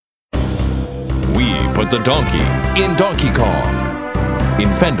put the donkey in Donkey Kong.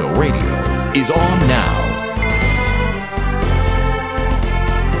 Infendo Radio is on now.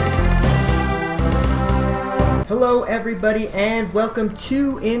 Hello everybody and welcome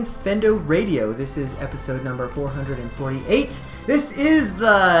to Infendo Radio. This is episode number 448. This is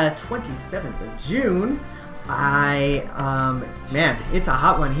the 27th of June. Man, it's a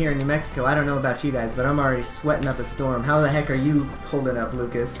hot one here in New Mexico. I don't know about you guys, but I'm already sweating up a storm. How the heck are you holding up,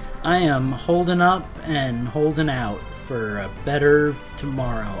 Lucas? I am holding up and holding out for a better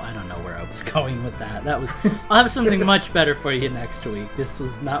tomorrow. I don't know where I was going with that. I'll have something much better for you next week. This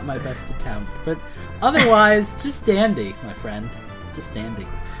was not my best attempt, but otherwise, just dandy, my friend. Just dandy.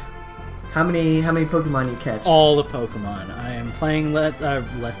 How many Pokemon you catch? All the Pokemon. I am playing Let's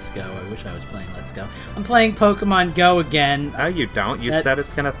Go. I wish I was playing Let's Go. I'm playing Pokemon Go again. No, you don't. You said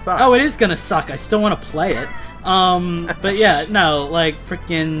it's gonna suck. Oh, it is gonna suck. I still want to play it. But yeah, no, like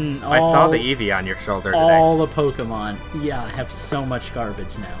freaking. I saw the Eevee on your shoulder today. All the Pokemon. Yeah, I have so much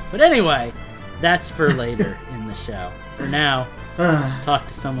garbage now. But anyway, that's for later in the show. For now, talk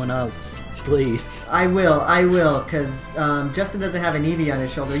to someone else. Please. I will, because Justin doesn't have an Eevee on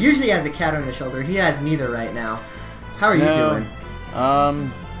his shoulder. Usually he has a cat on his shoulder. He has neither right now. How are you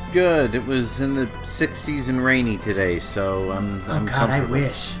doing? Good. It was in the 60s and rainy today, so I'm God, I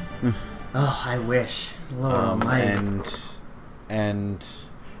wish. I wish. Lord Almighty. And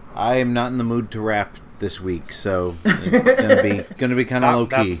I am not in the mood to rap this week, so it's gonna be kind of low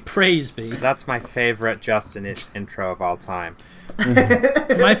key. Praise be. That's my favorite Justin intro of all time.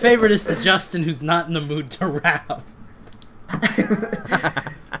 My favorite is the Justin who's not in the mood to rap.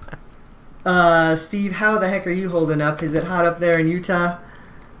 Steve, how the heck are you holding up? Is it hot up there in Utah?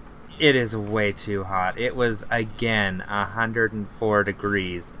 It is way too hot. It was, again, 104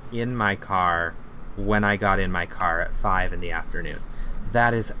 degrees in my car when I got in my car at 5 in the afternoon.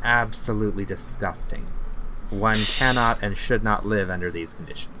 That is absolutely disgusting. One cannot and should not live under these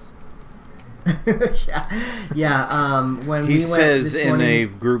conditions. Yeah. When he we went says this morning, in a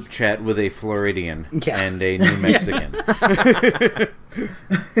group chat with a Floridian and a New Mexican.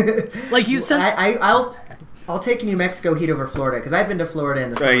 Like you said, I'll take New Mexico heat over Florida because I've been to Florida in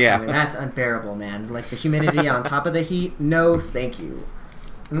the summertime and that's unbearable, man. Like the humidity on top of the heat. No, thank you.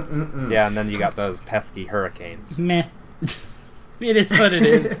 Yeah, and then you got those pesky hurricanes. Meh. It is what it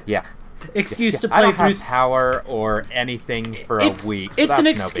is. Yeah. Excuse to play I don't through have power or anything for a week. It's That's an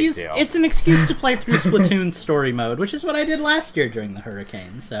excuse. No big deal. It's an excuse to play through Splatoon story mode, which is what I did last year during the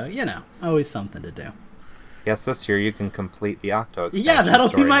hurricane. So always something to do. Yes, this year you can complete the Octo expansion. Yeah, that'll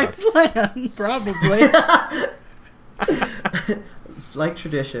be story my mode. plan, probably. Like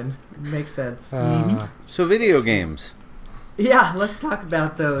tradition, makes sense. So video games. Yeah, let's talk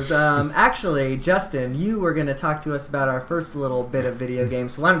about those. Actually, Justin, you were going to talk to us about our first little bit of video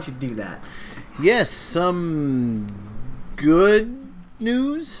games, so why don't you do that? Yes, some good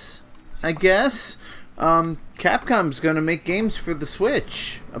news, I guess. Capcom's going to make games for the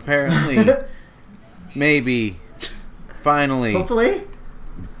Switch, apparently. Maybe. Finally. Hopefully.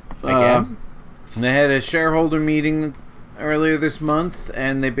 Again? They had a shareholder meeting earlier this month,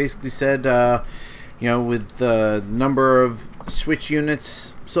 and they basically said, with the number of Switch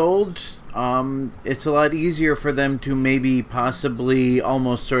units sold, it's a lot easier for them to maybe possibly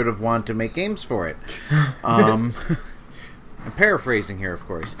almost sort of want to make games for it. I'm paraphrasing here, of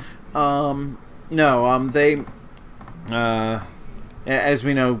course. They, as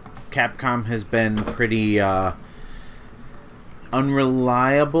we know, Capcom has been pretty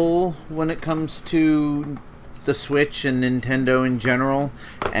unreliable when it comes to the Switch and Nintendo in general,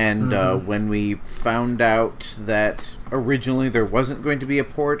 and when we found out that originally there wasn't going to be a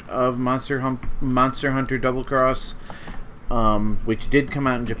port of Monster Hunter Double Cross, which did come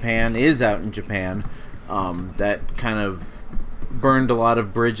out in Japan, is out in Japan, that kind of burned a lot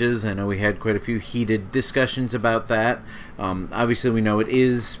of bridges. I know we had quite a few heated discussions about that. Obviously we know it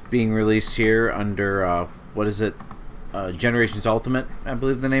is being released here under, Generations Ultimate, I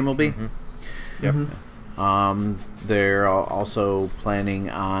believe the name will be. Mm-hmm. Yep. They're also planning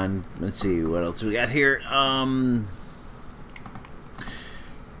on, let's see, what else we got here?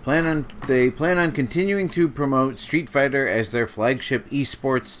 They plan on continuing to promote Street Fighter as their flagship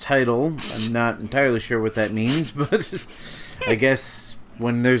esports title. I'm not entirely sure what that means, but I guess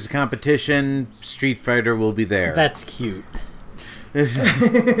when there's a competition, Street Fighter will be there. That's cute.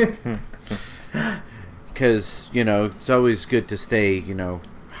 Because, it's always good to stay,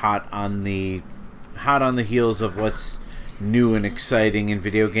 hot on the heels of what's new and exciting in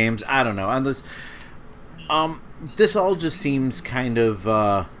video games. I don't know. This all just seems kind of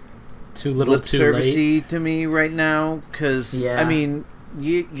too little, lip too servicey late to me right now. Because I mean,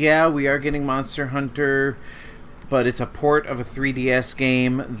 yeah, we are getting Monster Hunter, but it's a port of a 3DS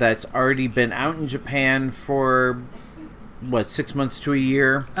game that's already been out in Japan for, 6 months to a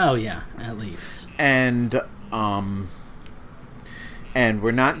year? Oh, yeah, at least. And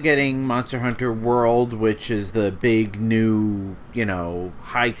we're not getting Monster Hunter World, which is the big new,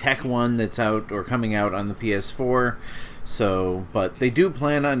 high-tech one that's out or coming out on the PS4. So, but they do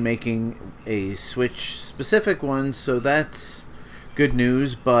plan on making a Switch-specific one, so that's good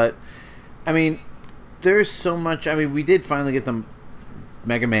news. But, I mean, there's so much. I mean, we did finally get the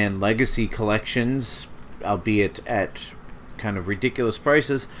Mega Man Legacy collections, albeit at kind of ridiculous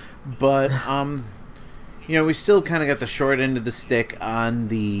prices. But, we still kind of got the short end of the stick on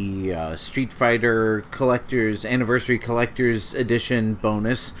the Street Fighter Anniversary Collector's Edition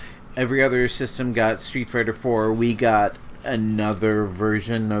bonus. Every other system got Street Fighter 4. We got another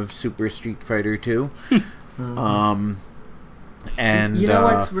version of Super Street Fighter 2. And you know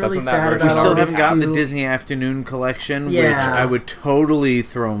what's really sad about we still all haven't this gotten the too? Disney Afternoon Collection, Yeah. which I would totally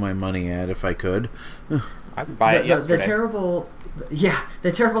throw my money at if I could. I would buy it yesterday.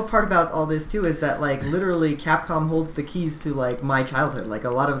 The terrible part about all this too is that like literally Capcom holds the keys to like my childhood. Like a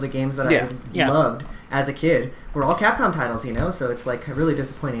lot of the games that I loved as a kid were all Capcom titles, so it's like really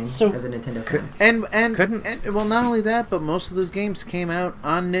disappointing as a Nintendo fan. And well, not only that, but most of those games came out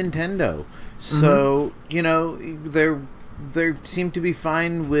on Nintendo. So, they seem to be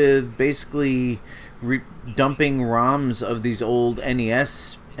fine with basically dumping ROMs of these old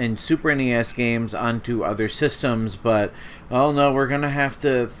NES and Super NES games onto other systems, but no, we're gonna have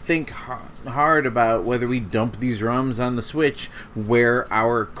to think hard about whether we dump these ROMs on the Switch where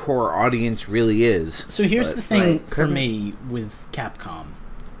our core audience really is. So here's the thing for me with Capcom.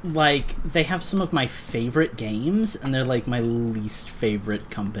 Like, they have some of my favorite games, and they're like my least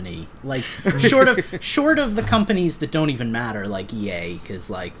favorite company. Like, short of the companies that don't even matter, like EA, because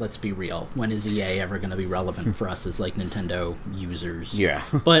like, let's be real, when is EA ever going to be relevant for us as like Nintendo users? Yeah.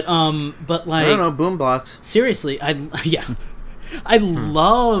 But like, I don't know, Boom Blocks. Seriously, I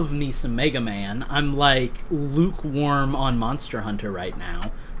love me some Mega Man. I'm like lukewarm on Monster Hunter right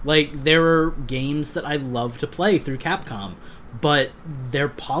now. Like, there are games that I love to play through Capcom, but their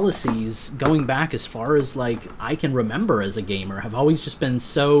policies, going back as far as like I can remember as a gamer, have always just been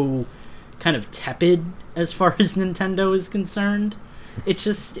so kind of tepid as far as Nintendo is concerned. It's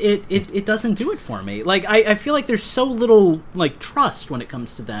just it doesn't do it for me. Like I feel like there's so little like trust when it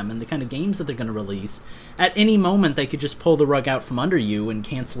comes to them and the kind of games that they're going to release. At any moment they could just pull the rug out from under you and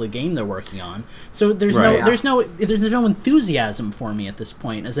cancel a game they're working on. So there's no enthusiasm for me at this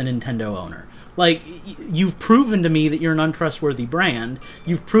point as a Nintendo owner. Like, you've proven to me that you're an untrustworthy brand.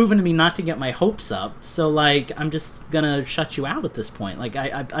 You've proven to me not to get my hopes up. So, like, I'm just gonna shut you out at this point. Like,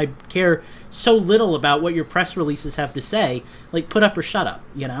 I care so little about what your press releases have to say. Like, put up or shut up,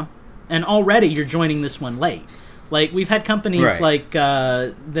 And already you're joining this one late. Like, we've had companies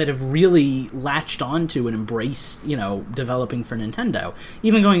that have really latched onto and embraced, developing for Nintendo.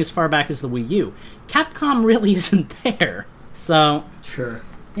 Even going as far back as the Wii U. Capcom really isn't there. So... Sure.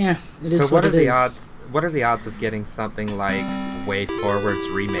 Yeah. So what are the odds? What are the odds of getting something like Way Forward's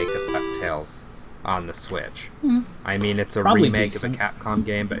remake of DuckTales on the Switch? I mean, it's a Probably remake decent. of a Capcom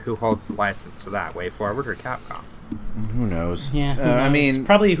game, but who holds the license to that? Way Forward or Capcom? Who knows? Yeah. Who I knows? mean,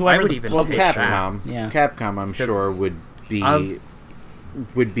 probably whoever. I would even take Capcom. that. Yeah. Capcom, I'm sure would be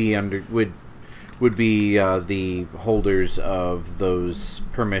the holders of those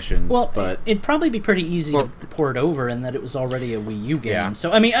permissions. Well, but it'd probably be pretty easy to port over in that it was already a Wii U game. Yeah.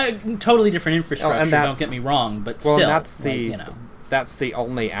 So I mean, totally different infrastructure. Don't get me wrong, but still, that's that's the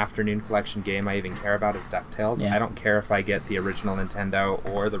only Afternoon Collection game I even care about is DuckTales. Yeah. I don't care if I get the original Nintendo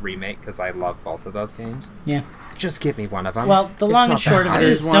or the remake because I love both of those games. Yeah. Just give me one of them. Well, the long and short of I it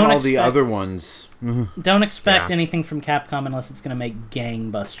is, just want all the other ones. Don't expect Yeah. anything from Capcom unless it's going to make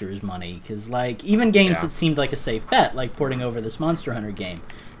gangbusters money. Because, like, even games that seemed like a safe bet, like porting over this Monster Hunter game,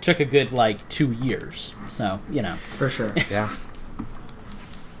 took a good, 2 years. So, For sure. Yeah.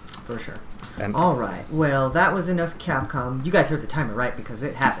 For sure. And All right. Well, that was enough Capcom. You guys heard the timer, right? Because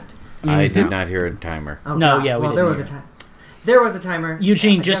it happened. I did not hear a timer. Oh, No, God. yeah, we well, didn't there was hear a time. There was a timer.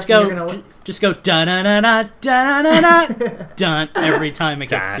 Eugene, just Justin, go, you're gonna just go dun dun dun dun dun dun dun dun every time it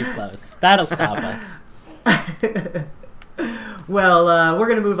gets too close. That'll stop us. Well, we're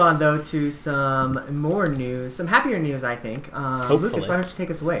going to move on, though, to some more news. Some happier news, I think. Hopefully. Lucas, why don't you take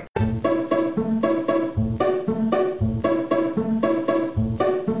us away?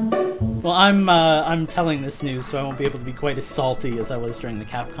 Well, I'm telling this news, so I won't be able to be quite as salty as I was during the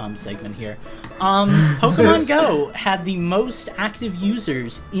Capcom segment here. Pokemon Go had the most active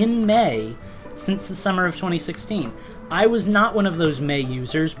users in May since the summer of 2016. I was not one of those May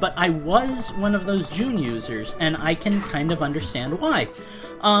users, but I was one of those June users, and I can kind of understand why.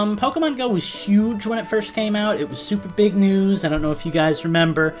 Pokemon Go was huge when it first came out. It was super big news. I don't know if you guys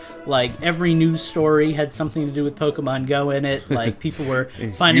remember. Like, every news story had something to do with Pokemon Go in it. Like, people were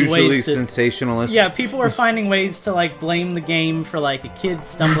finding ways to... Usually sensationalist. Yeah, people were finding ways to, like, blame the game for, like, a kid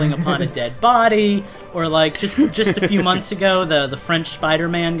stumbling upon a dead body. Or, like, just a few months ago, the French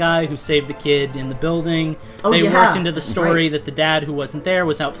Spider-Man guy who saved the kid in the building. They worked into the story that the dad who wasn't there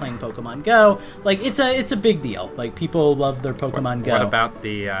was out playing Pokemon Go. Like, it's a big deal. Like, people love their Pokemon Go. What about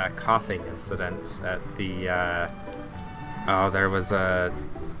the coughing incident at the there was a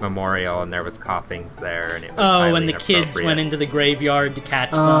memorial and there was coughings there, and it was and the kids went into the graveyard to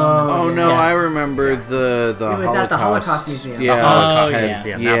catch them. I remember the it was at the Holocaust Museum. Yeah, the Holocaust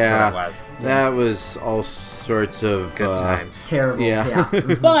Museum. Yeah, that's what it was. That was all sorts of good times. Terrible. Yeah.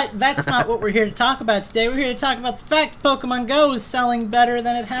 But that's not what we're here to talk about today. We're here to talk about the fact Pokemon Go is selling better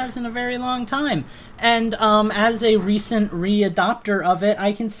than it has in a very long time. And as a recent re-adopter of it,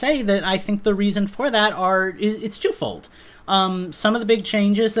 I can say that I think the reason for that it's twofold. Some of the big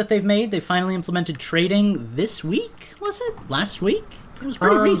changes that they've made, they finally implemented trading this week. Was it last week? It was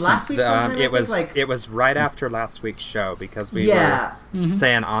pretty recent. Last week sometime, it was right after last week's show, because we were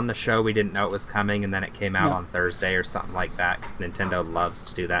saying on the show we didn't know it was coming, and then it came out on Thursday or something like that, because Nintendo loves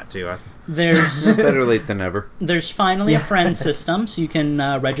to do that to us. There's better late than never. There's finally a friend system, so you can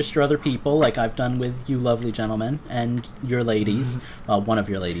register other people, like I've done with you lovely gentlemen, and your ladies. Well, one of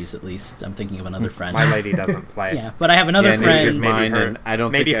your ladies, at least. I'm thinking of another friend. My lady doesn't play. Yeah, but I have another friend. Mine, and I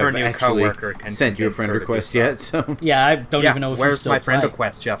don't think her I've new actually coworker can sent you a friend request yet. So yeah, I don't even know if where's you still my friend play.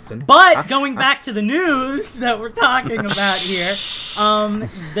 request, Justin? But going back to the news that we're talking about here,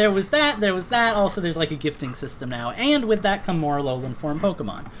 there was that. Also, there's like a gifting system now, and with that come more Alolan form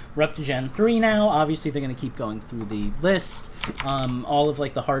Pokemon. We're up to Gen 3 now. Obviously, they're going to keep going through the list. All of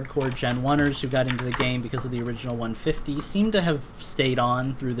like the hardcore Gen 1ers who got into the game because of the original 150 seem to have stayed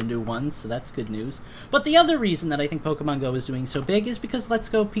on through the new ones, so that's good news. But the other reason that I think Pokemon Go is doing so big is because Let's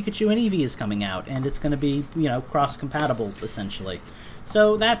Go Pikachu and Eevee is coming out, and it's going to be, cross-compatible, essentially.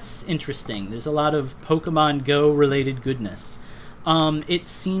 So that's interesting. There's a lot of Pokemon Go-related goodness. It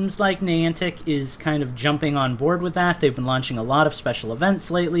seems like Niantic is kind of jumping on board with that. They've been launching a lot of special events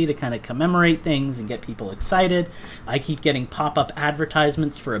lately to kind of commemorate things and get people excited. I keep getting pop-up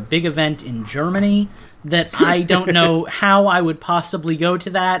advertisements for a big event in Germany that I don't know how I would possibly go to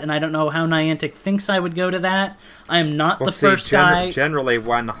that, and I don't know how Niantic thinks I would go to that. I am not the first guy... Generally,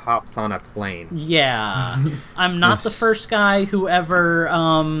 one hops on a plane. Yeah. I'm not the first guy who ever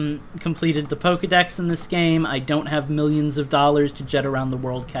completed the Pokedex in this game. I don't have millions of dollars to jet around the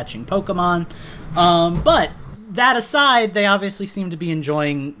world catching Pokemon. But that aside, they obviously seem to be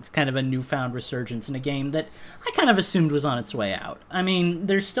enjoying kind of a newfound resurgence in a game that I kind of assumed was on its way out. I mean,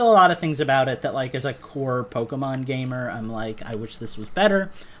 there's still a lot of things about it that, like, as a core Pokemon gamer, I'm like, I wish this was better.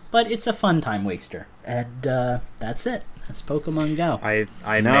 But it's a fun time waster. And that's it. That's Pokemon Go. I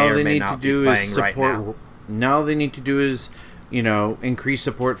may or may not be playing right now. Now all they need to do is, increase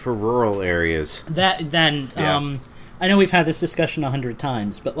support for rural areas. I know we've had this discussion 100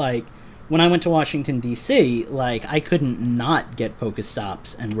 times, but, like, when I went to Washington, D.C., like, I couldn't not get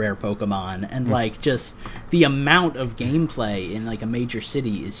Pokestops and rare Pokemon, and, like, just the amount of gameplay in, like, a major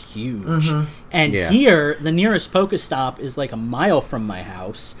city is huge. And here, the nearest Pokestop is, like, a mile from my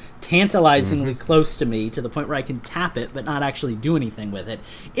house, tantalizingly close to me, to the point where I can tap it but not actually do anything with it,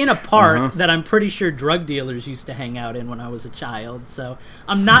 in a park that I'm pretty sure drug dealers used to hang out in when I was a child, so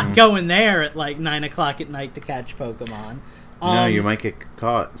I'm not going there at, like, 9 o'clock at night to catch Pokemon. No, you might get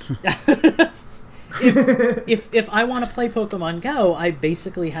caught. If I want to play Pokemon Go, I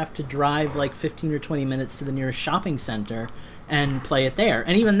basically have to drive like 15 or 20 minutes to the nearest shopping center and play it there.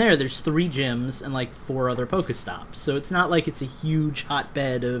 And even there's 3 gyms and like 4 other Pokestops. So it's not like it's a huge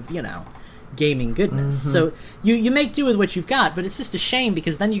hotbed of, gaming goodness. So you make do with what you've got, but it's just a shame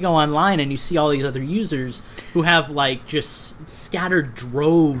because then you go online and you see all these other users who have like just scattered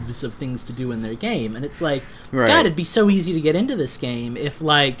droves of things to do in their game, and it's like, God, it'd be so easy to get into this game if,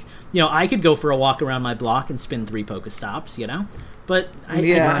 like, I could go for a walk around my block and spin 3 Pokestops, but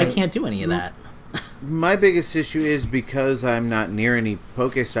I can't do any of that. My biggest issue is because I'm not near any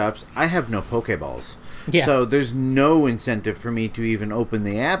Pokestops, I have no Pokeballs. Yeah. So there's no incentive for me to even open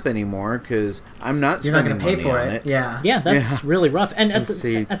the app anymore because I'm not spending money on it. Yeah, that's really rough. And at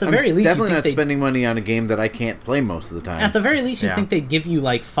the very least, definitely not spending money on a game that I can't play most of the time. At the very least, you'd think they'd give you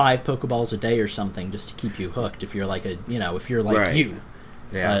like 5 Pokeballs a day or something just to keep you hooked. If you're like you.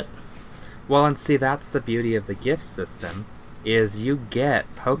 Yeah. Well, and see, that's the beauty of the gift system. is you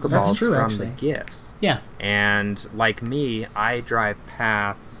get Pokeballs from the gifts. Yeah. And like me, I drive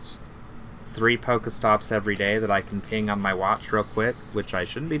past 3 Pokestops every day that I can ping on my watch real quick, which I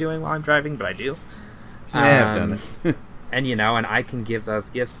shouldn't be doing while I'm driving, but I do. I've done it. And, and I can give those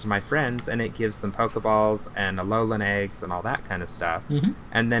gifts to my friends, and it gives them Pokeballs and Alolan eggs and all that kind of stuff. Mm-hmm.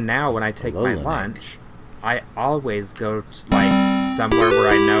 And then now when I take my lunch, I always go to, somewhere where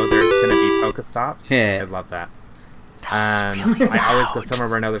I know there's going to be Pokestops. Yeah. I love that. Really I always go somewhere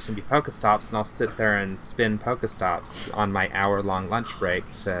where I know there's going to be Pokestops, and I'll sit there and spin Pokestops on my hour-long lunch break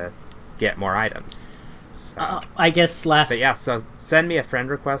to get more items. So. I guess But yeah, so send me a friend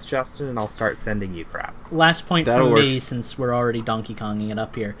request, Justin, and I'll start sending you crap. Last point from me, since we're already Donkey Konging it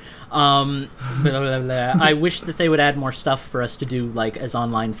up here. I wish that they would add more stuff for us to do, as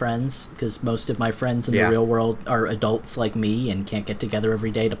online friends, because most of my friends in the real world are adults like me and can't get together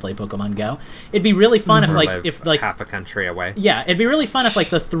every day to play Pokemon Go. It'd be really fun if half a country away. Yeah, it'd be really fun if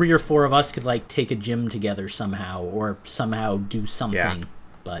the 3 or 4 of us could take a gym together somehow, or somehow do something. Yeah.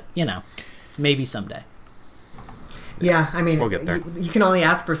 But maybe someday. Yeah, I mean, we'll get there. You can only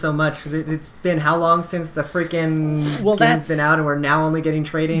ask for so much. It's been how long since the freaking game's been out, and we're now only getting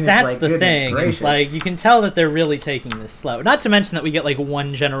trading? That's the thing. Gracious. You can tell that they're really taking this slow. Not to mention that we get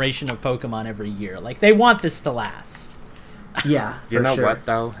one generation of Pokemon every year. They want this to last. Yeah, you know what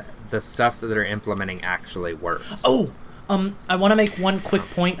though? The stuff that they're implementing actually works. Oh, I want to make one quick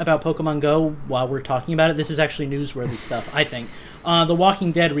point about Pokemon Go while we're talking about it. This is actually newsworthy stuff, I think. The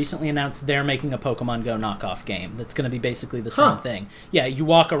Walking Dead recently announced they're making a Pokemon Go knockoff game that's going to be basically the same thing. Yeah, you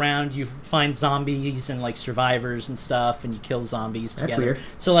walk around, you find zombies and survivors and stuff, and you kill zombies together. That's weird.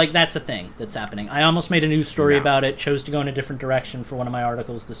 So that's a thing that's happening. I almost made a news story about it, chose to go in a different direction for one of my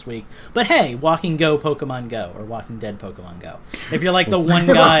articles this week. But hey, Walking Go Pokemon Go, or Walking Dead Pokemon Go. If you're the one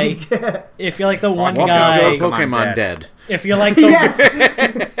guy, if you're the one guy, Pokemon Dead. If you're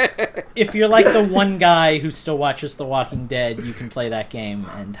the if you're the one guy who still watches The Walking Dead, you can play that game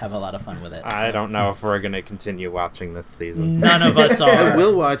and have a lot of fun with it. I don't know if we're going to continue watching this season. None of us are. I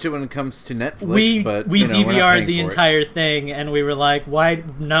will watch it when it comes to Netflix, but we DVR'd the entire thing, and we were like, why?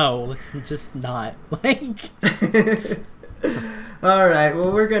 No, let's just not. All right,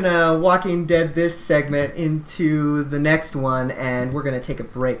 well, we're going to Walking Dead this segment into the next one, and we're going to take a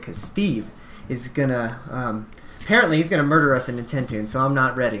break because Steve is going to... apparently, he's going to murder us in Nintendo, so I'm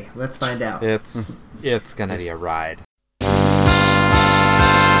not ready. Let's find out. It's going to be a ride.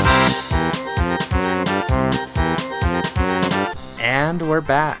 And we're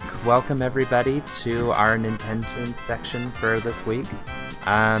back. Welcome, everybody, to our Nintendo section for this week.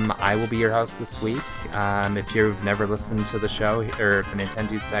 I will be your host this week. If you've never listened to the show, or the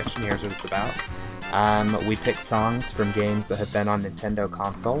Nintendo section, here's what it's about. We pick songs from games that have been on Nintendo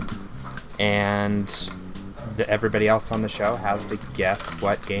consoles, and everybody else on the show has to guess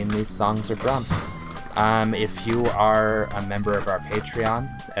what game these songs are from. If you are a member of our Patreon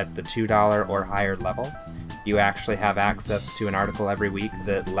at the $2 or higher level, you actually have access to an article every week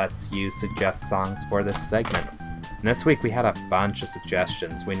that lets you suggest songs for this segment. And this week we had a bunch of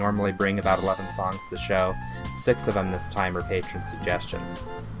suggestions. We normally bring about 11 songs to the show. 6 of them this time are patron suggestions.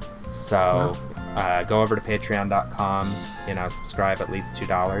 So go over to patreon.com, subscribe at least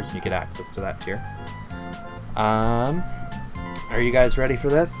 $2 and you get access to that tier. Are you guys ready for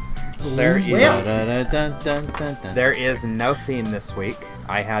this? There is no theme this week.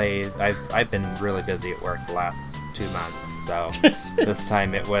 I've been really busy at work the last 2 months, so this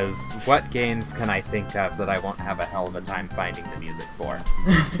time it was, what games can I think of that I won't have a hell of a time finding the music for?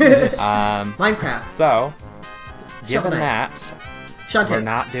 Minecraft. So, given that, Shantae. we're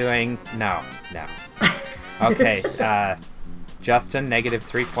not doing... No. Okay, Justin,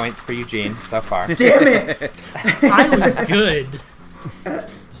 -3 points for Eugene so far. Damn it! I was good.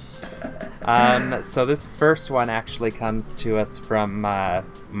 So this first one actually comes to us from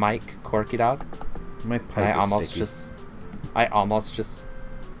Mike Corky Dog. My pipe I almost just...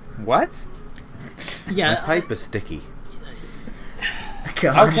 What? Yeah. My pipe is sticky.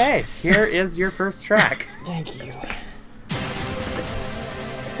 Gosh. Okay, here is your first track. Thank you.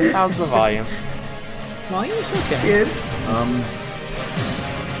 How's the volume? Volume's okay. Good.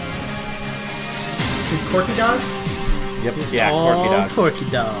 Is this Corky Dog? Yep. Yeah, Corky Dog. Corky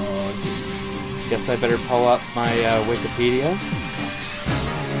Dog. Guess I better pull up my Wikipedias.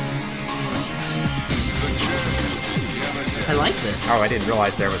 I like this. Oh, I didn't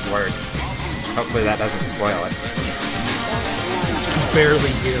realize there was words. Hopefully that doesn't spoil it.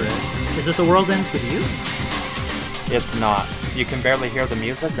 Barely hear it. Is it The World Ends With You? It's not. You can barely hear the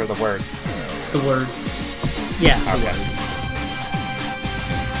music or the words? The words. Yeah. Okay.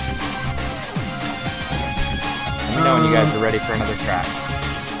 Let me know when you guys are ready for another track.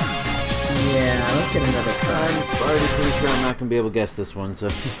 Yeah, let's get another track. I'm already pretty sure I'm not going to be able to guess this one, so...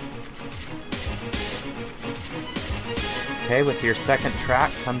 Okay, with your second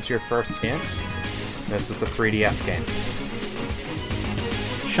track comes your first hint. This is a 3DS game.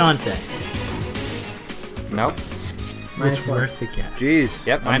 Shantae. Nope. It's worth a guess. Jeez,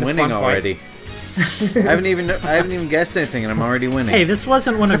 Yep, I'm winning already. I haven't even guessed anything, and I'm already winning. Hey, this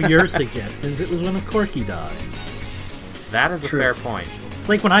wasn't one of your suggestions. It was one of Corky Dog's. That is a fair point. It's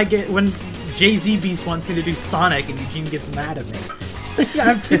like when Jay-Z Beast wants me to do Sonic and Eugene gets mad at me.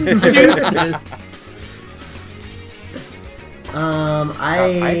 I didn't choose this. I'm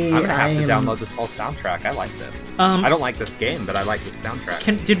gonna have to download this whole soundtrack. I like this. I don't like this game, but I like this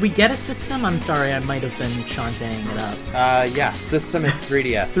soundtrack. Did we get a system? I'm sorry, I might have been Shantaeing it up. Yeah, system is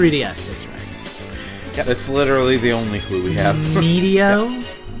 3DS. 3DS, that's right. Yep. That's literally the only clue we have. Meteo?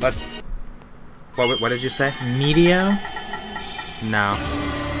 Let's... What did you say? Meteo? No.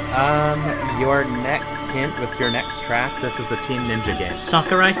 Your next hint with your next track, this is a Team Ninja game.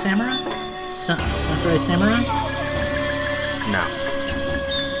 Sakurai Samurai? Sakurai Samurai? No.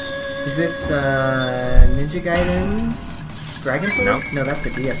 Is this Ninja Gaiden Dragon Sword? No. No, that's a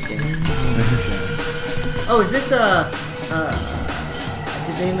DS game. Oh, is this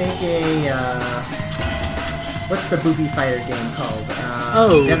did they make a what's the booby fighter game called?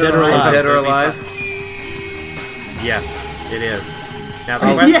 Dead or Alive. Dead or Alive? Yes, it is. Now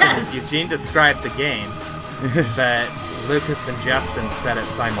the question is, Eugene described the game, but Lucas and Justin said it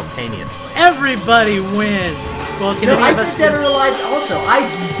simultaneously. Everybody wins! Well, can I said Dead or Alive also. I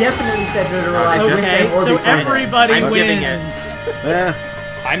definitely said Dead or Alive. Okay, so everybody wins.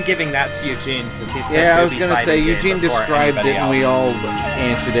 I'm giving that to Eugene because he said. Yeah, I was gonna say Eugene described it and we all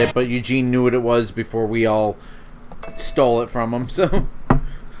answered it, but Eugene knew what it was before we all stole it from him. So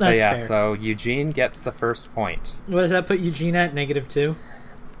fair. So Eugene gets the first point. What does that put Eugene at? -2?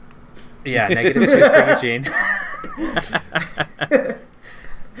 Yeah, -2 for Eugene.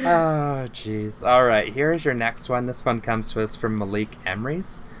 Oh, jeez. All right, here's your next one. This one comes to us from Malik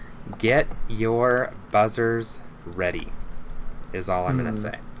Emrys. Get your buzzers ready, is all I'm going to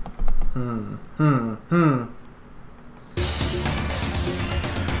say.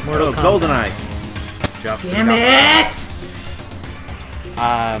 Mortal Kombat. GoldenEye. Justin Damn it!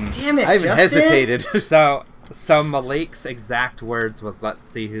 Damn it, I even hesitated. So Malik's exact words was, "Let's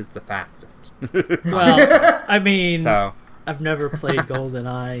see who's the fastest." Well, I mean, So I've never played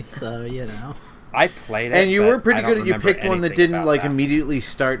GoldenEye, so you know. I played it, And you but were pretty I don't good. You remember picked one that anything didn't about that. immediately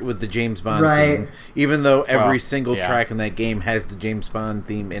start with the James Bond Right. theme, even though every single yeah. track in that game has the James Bond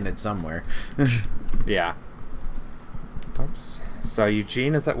theme in it somewhere. Yeah. Oops. So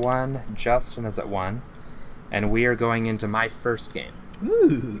Eugene is at 1, Justin is at 1, and we are going into my first game.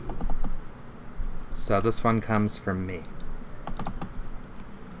 Ooh. So this one comes from me.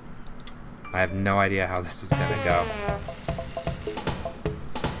 I have no idea how this is gonna go.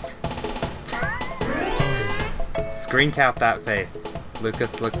 Screen cap that face.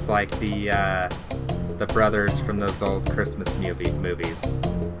 Lucas looks like the brothers from those old Christmas movies.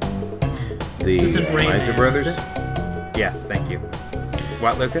 This isn't The Rayman, Miser Brothers? is it? Yes, thank you.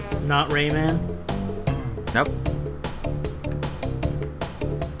 What, Lucas? Not Rayman? Nope.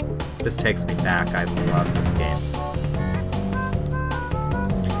 This takes me back. I love this game.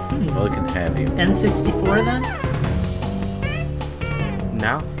 Well, it can have you. N64 then?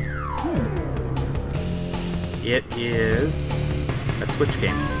 No. It is a Switch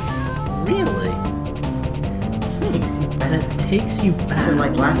game. Really? It takes you back. To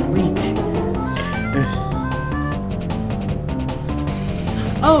like last week.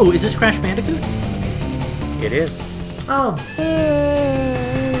 Oh, is this Crash Bandicoot? It is. Oh,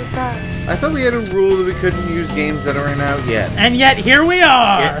 I thought we had a rule that we couldn't use games that aren't out yet. And yet here we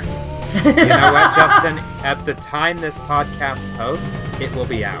are. You know what, Justin? At the time this podcast posts, it will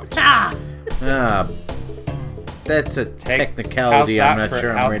be out. Ah! That's a technicality I'm not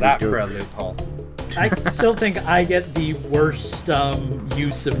sure I'm how's ready that to. for a loophole? I still think I get the worst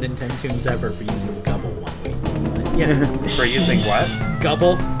use of Nintendo's ever for using Gubble 1 week. But, you know, For using what?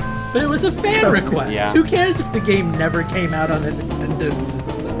 Gubble. But it was a fan request. Yeah. Who cares if the game never came out on a Nintendo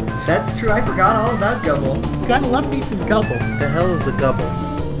system? that's true. I forgot all about Gubble. Gotta love me some Gubble. The hell is a gubble?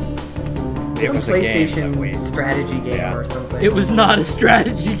 It Some was a game PlayStation that we... strategy game Yeah. or something. It was not a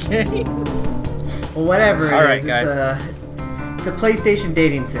strategy game. Well, whatever it All right, is, guys. It's a PlayStation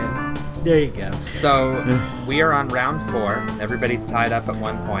dating sim. There you go. So, we are on round 4. Everybody's tied up at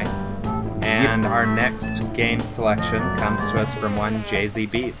 1 point. And our next game selection comes to us from one Jay-Z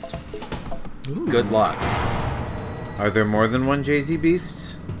Beast. Ooh. Good luck. Are there more than one Jay-Z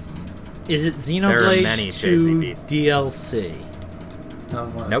Beasts? Is it There are many Xenoblade 2 Daisy Beasts. DLC?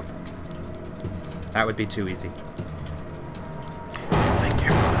 What? Nope. That would be too easy. Like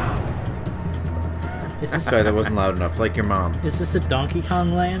your mom. Is this, Sorry, that wasn't loud enough. Like your mom. is this a Donkey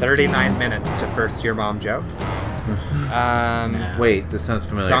Kong Land? 39 minutes to first your mom joke. No. Wait, this sounds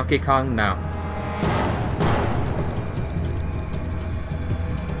familiar. Donkey Kong, no.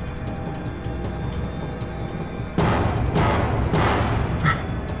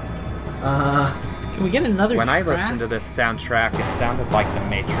 Can we get another When I track? listened to this soundtrack, it sounded like The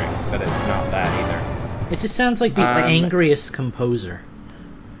Matrix, but it's not that either. It just sounds like the angriest composer.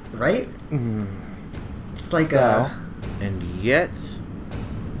 Right? It's like So- And yet,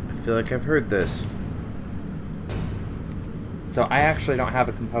 I feel like I've heard this. So I actually don't have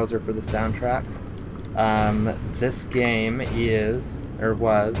a composer for the soundtrack. This game is a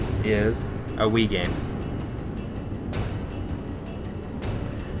Wii game.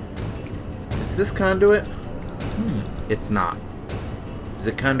 Is this Conduit? It's not. Is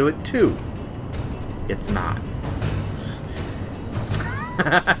it Conduit 2? It's not.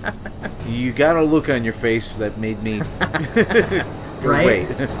 You got a look on your face that made me go, Right? wait.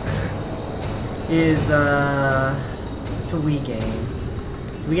 it's a Wii game.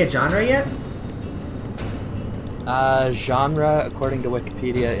 Do we get genre yet? Genre, according to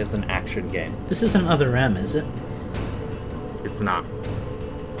Wikipedia, is an action game. This isn't Other M, is it? It's not.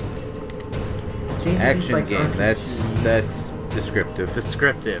 Jason Action likes game. RPGs. That's descriptive.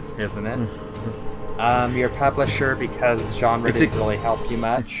 Descriptive, isn't it? Your publisher, because genre It's didn't a- really help you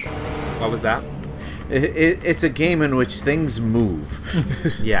much. What was that? It's a game in which things move.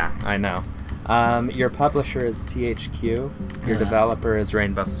 Yeah, I know. Your publisher is THQ. Your developer is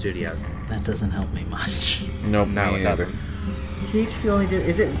Rainbow Studios. That doesn't help me much. Nope, No, me it neither. doesn't. THQ only did.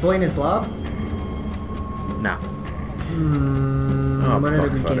 Is it Boy and His Blob? No. What other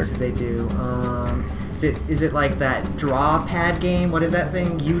buck good games futter. did they do? Is it like that draw pad game? What is that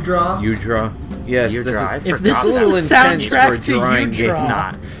thing? You Draw? You draw. Yes. You the- Draw. I If forgot this a is little the intense for a soundtrack to drawing You game.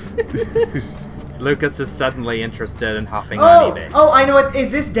 Draw, It's not. Lucas is suddenly interested in hopping on Oh! eBay. Oh, I know what. Is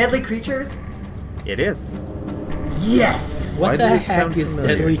this Deadly Creatures? It is. Yes! what Why the did it heck sound is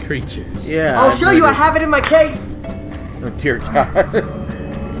familiar? Deadly Creatures? Yeah. I'll I've show you. I heard have it in my case. it. Oh dear God.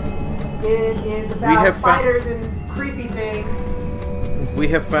 It is about have fighters and creepy things. We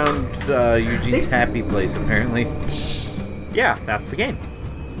have found Eugene's See? happy place, apparently. Yeah, that's the game.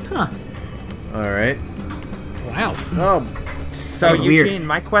 Huh. All right. Wow. Oh, So, That's weird. Eugene,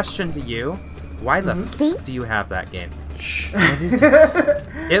 my question to you: why the f do you have that game?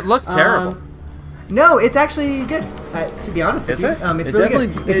 It looked terrible. No, it's actually good. To be honest with Is you, it? it's it really definitely,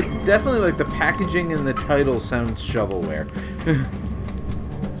 good. It's, it definitely like the packaging and the title sounds shovelware.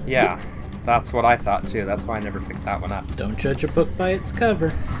 Yeah, that's what I thought too. That's why I never picked that one up. Don't judge a book by its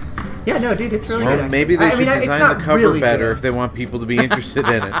cover. yeah, no, dude, it's really Well, good. maybe they actually. should It's design not the cover really better good. if they want people to be interested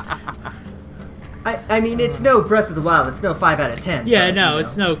in it. I mean, it's no Breath of the Wild. It's no 5 out of 10. Yeah, but, no, you know.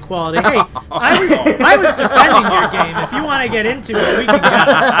 it's no quality. Hey, I was defending your game. If you want to get into it, we can go.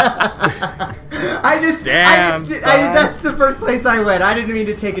 I just, Damn, that's the first place I went. I didn't mean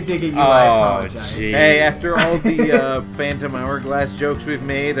to take a dig at you. I apologize. jeez. Hey, after all the Phantom Hourglass jokes we've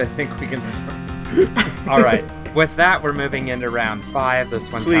made, I think we can. All right. With that, we're moving into round 5.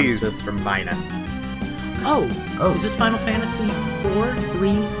 This one Please. comes to us from Minus. Oh, Oh. is this Final Fantasy 4,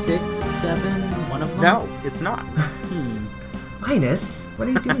 3, 6, 7, one of them? No, it's not. Minus? What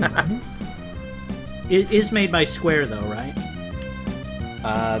are you doing, Minus? It is made by Square, though, right?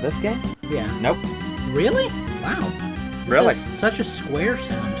 This game? Yeah. Nope. Really? Wow. This Really? has such a Square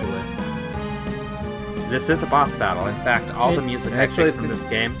sound to it. This is a boss battle. In fact, all the It's- music I Actually, picked from this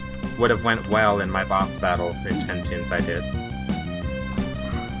game would have went well in my boss battle in 10 Tunes I did.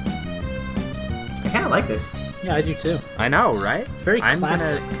 I kind of like this. Yeah, I do too. I know, right? Very I'm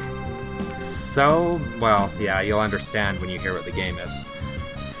classic. Well, yeah, you'll understand when you hear what the game is.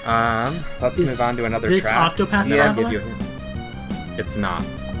 Let's Is move on to another this track. Octopath and then I'll Traveler? give you a hint. It's not.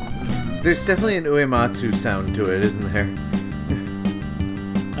 There's definitely an Uematsu sound to it, isn't there?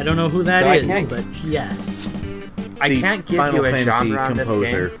 I don't know who that So I is, can't- but yes. I The can't give Final you a Fantasy genre on this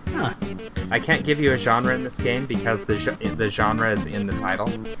composer. game. Huh. I can't give you a genre in this game because the genre is in the title.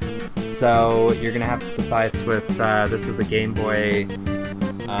 So you're gonna have to suffice with this is a Game Boy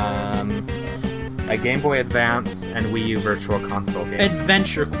Advance and Wii U Virtual Console game.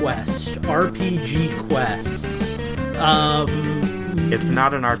 Adventure Quest, RPG Quest, It's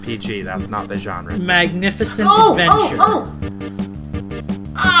not an RPG. That's not the genre. Magnificent Oh, Adventure. oh,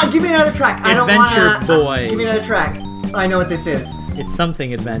 oh! Give me another track. I don't want Adventure Boy. Give me another track. I know what this is. It's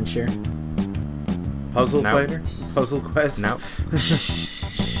something adventure. Puzzle No. Fighter? Puzzle Quest? No.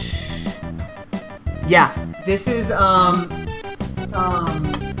 Yeah, this is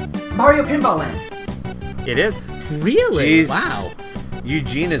Mario Pinball Land. It is. Really? Jeez. Wow.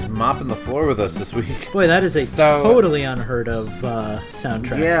 Eugene is mopping the floor with us this week. Boy, that is a totally unheard of soundtrack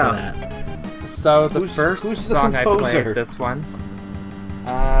for that. So the Who's first the song I composer? played, this one,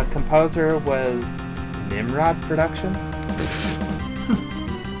 composer was Nimrod Productions.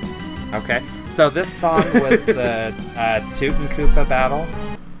 Okay, so this song was the Toot and Koopa battle,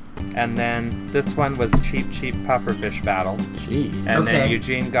 and then this one was Cheap Cheap Pufferfish battle, Jeez. and then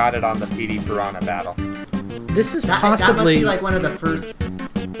Eugene got it on the PD Piranha battle. This is That possibly... must be like one of the first...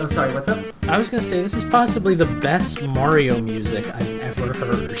 Oh, sorry, what's up? I was going to say, this is possibly the best Mario music I've ever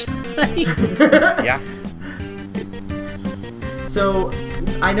heard. Yeah. So,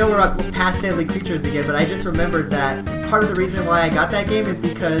 I know we're past Deadly Creatures again, but I just remembered that part of the reason why I got that game is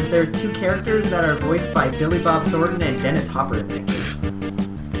because there's two characters that are voiced by Billy Bob Thornton and Dennis Hopper in that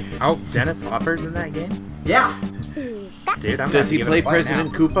game. Oh, Dennis Hopper's in that game? Yeah. Dude, I'm Does he give play it a play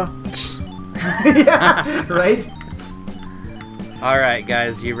President now. Koopa? Yeah, right? Alright,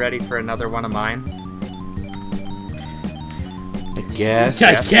 guys, you ready for another one of mine? I guess.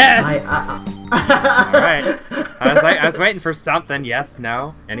 I guess! Alright. I was waiting for something. Yes,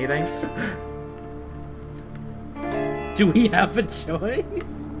 no, anything? Do we have a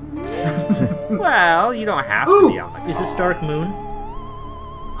choice? Well, you don't have to be on the call. Is this Dark Moon?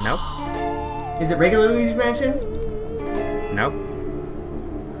 Nope. Is it regular Luigi's Mansion? Nope.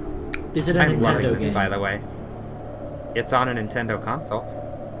 Is it a I'm loving Nintendo this, game? by the way. It's on a Nintendo console,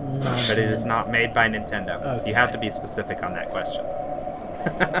 but it is not made by Nintendo. Okay. You have to be specific on that question.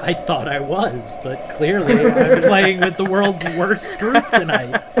 I thought I was, but clearly I'm playing with the world's worst group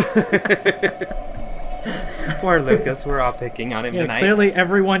tonight. Poor Lucas, we're all picking on him Yeah, tonight. clearly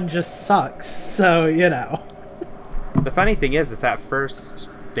everyone just sucks, so, you know. The funny thing is that first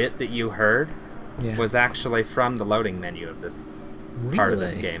bit that you heard was actually from the loading menu of this part of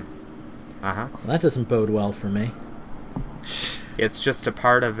this Really? game. Uh-huh. Well, that doesn't bode well for me. It's just a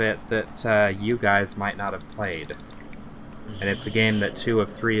part of it that you guys might not have played. And it's a game that 2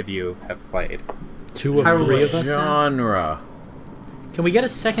 of 3 of you have played. 2 of 3 of us have? Genre. Can we get a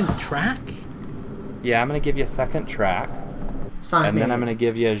second track? Yeah, I'm going to give you a second track, Sonic and then Mania. I'm going to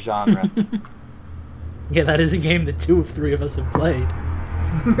give you a genre. Yeah, that is a game that 2 of 3 of us have played.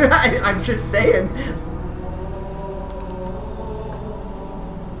 I'm just saying.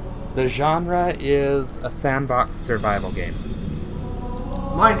 The genre is a sandbox survival game.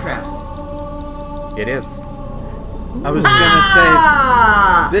 Minecraft. It is. I was gonna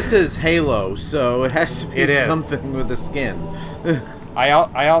Ah! say this is Halo, so it has to be It is. something with a skin.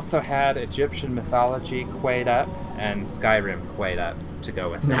 I also had Egyptian mythology queued up and Skyrim queued up to go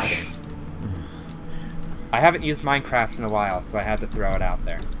with this Nice. game. I haven't used Minecraft in a while, so I had to throw it out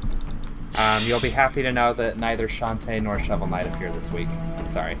there. You'll be happy to know that neither Shantae nor Shovel Knight appear this week.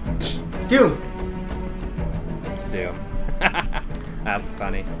 Sorry. Doom. Doom. That's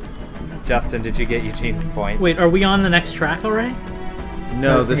funny. Justin, did you get Eugene's point? Wait, are we on the next track already?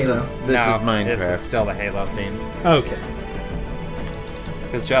 No, That's this Halo. is No, Minecraft. this is still the Halo theme. Okay.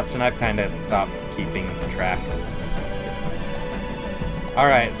 Because Justin, I've kind of stopped keeping track.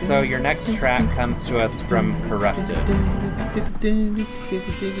 Alright, so your next track comes to us from Corrupted.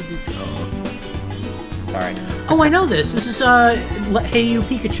 Sorry. Oh, I know this. This is Hey You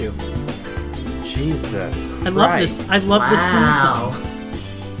Pikachu. Jesus Christ. I love this. I love this theme song.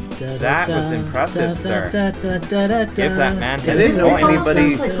 That was impressive, sir. Give that man I his didn't know This point. almost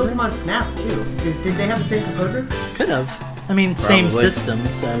anybody- sounds like Pokemon Snap too. Did they have the same composer? Could have. I mean, same Probably. system,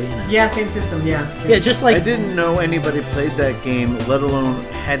 so, you know. Yeah, same system. Yeah. Yeah, just I like... didn't know anybody played that game, let alone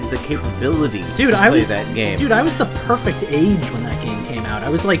had the capability Dude, to I play was that game. Dude, I was the perfect age when that game came out. I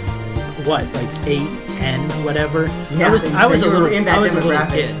was like, what, like 8, 10, whatever. Yeah, I was then a you were little in that I was a little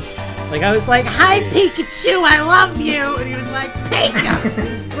demographic. kid. Like I was like, "Hi Pikachu, I love you," and he was like, "Pika." It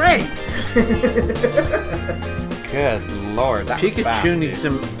was great. Good lord, that was fast, Pikachu needs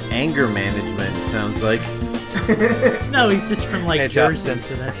dude. some anger management, it sounds like. No, he's just from like Hey, Jersey, Justin.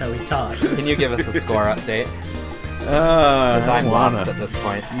 so that's how he talks. Can you give us a score update? I I'm don't lost wanna. at this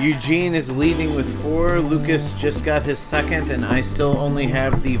point. Eugene is leading with 4. Lucas just got his second, and I still only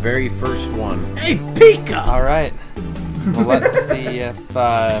have the very first one. Hey Pika. Alright. Well, let's see if,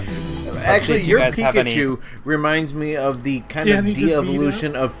 Actually, if you your guys have any- Pikachu reminds me of the kind Danny of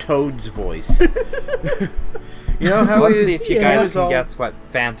de-evolution of Toad's voice. You know how Let's he see is, if you he guys was can all- guess what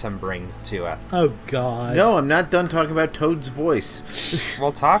Phantom brings to us. Oh God. No, I'm not done talking about Toad's voice.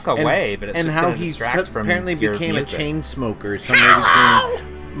 We'll talk away, but it's and just how gonna he distract from apparently your became music. a chain smoker somewhere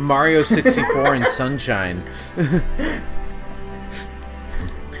between Mario 64 and Sunshine.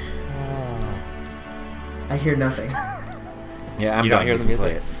 hear nothing. Yeah, I'm You don't hear the music?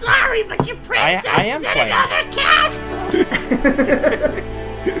 Play it. Sorry, but your princess I am is in playing. another castle.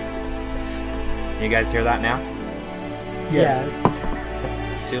 You guys hear that now? Yes.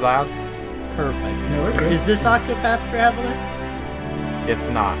 Too loud? Perfect. No, we're good. Is this Octopath Traveler? It's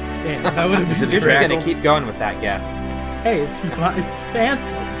not. Damn, that would have Is been it You're just great. gonna keep going with that guess. Hey, it's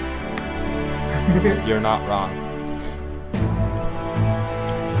Phantom. You're not wrong.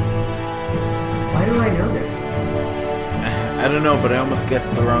 Why do I know this? I don't know, but I almost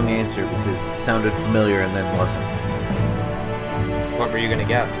guessed the wrong answer because it sounded familiar and then wasn't. What were you gonna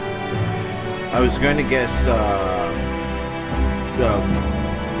guess? I was going to guess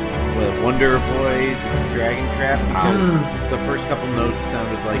Wonder Boy Dragon Trap because the first couple notes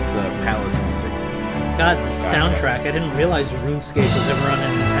sounded like the Palace music. God, the soundtrack. I didn't realize RuneScape was ever on a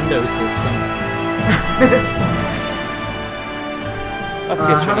Nintendo system. Let's get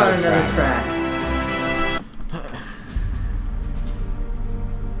you How about another track. track?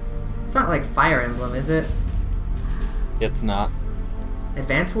 It's not like Fire Emblem, is it? It's not.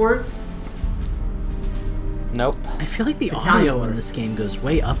 Advance Wars? Nope. I feel like the Italian audio in Wars. this game goes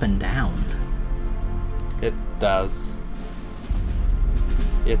way up and down. It does.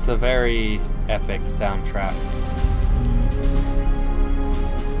 It's a very epic soundtrack.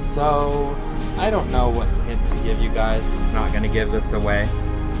 So, I don't know what hint to give you guys. It's not going to give this away.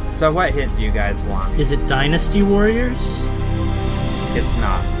 So, what hint do you guys want? Is it Dynasty Warriors? It's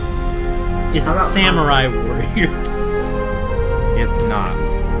not. Is How it about Samurai Warriors? It's not.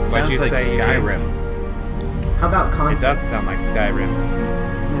 What'd Sounds you like say, Eugene? Skyrim. How about It console? does sound like Skyrim.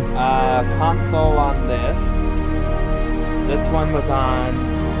 Console on this. This one was on,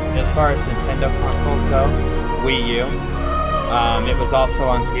 as far as Nintendo consoles go, Wii U. It was also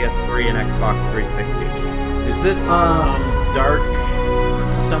on PS3 and Xbox 360. Is this Dark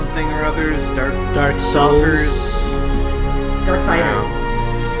something or others? Dark Stalkers? Souls. Darksiders.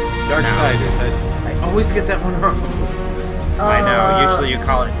 Darksiders. I always get that one wrong. I know, usually you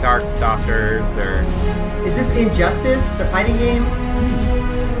call it Darkstalkers, or... Is this Injustice, the fighting game?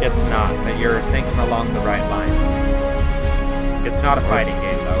 It's not, but you're thinking along the right lines. It's not a fighting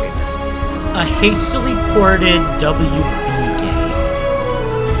game, though, either. A hastily ported WB game.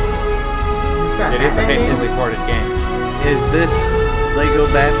 Is this that It is a Batman game? hastily ported game. Is this Lego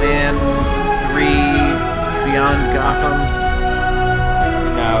Batman 3 Beyond Gotham?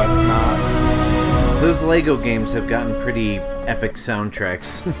 No, it's not. Those Lego games have gotten pretty epic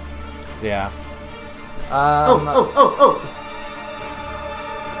soundtracks. Yeah. Oh.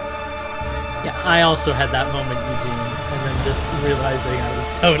 Yeah, I also had that moment, Eugene, and then just realizing I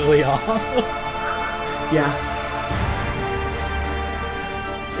was totally off. Yeah.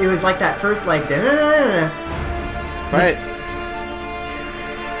 It was like that first, like, da-da-da-da-da. Right.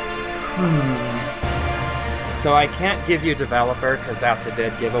 So I can't give you developer, because that's a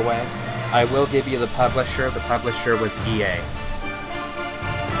dead giveaway. I will give you the publisher. The publisher was EA.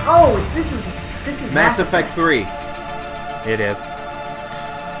 Oh, this is Mass Effect 3. It is.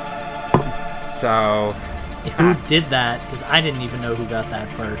 So... Who did that? Because I didn't even know who got that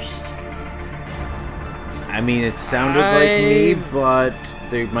first. I mean, it sounded like me, but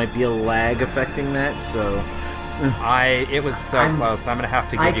there might be a lag affecting that, so... It was so close. I'm going to have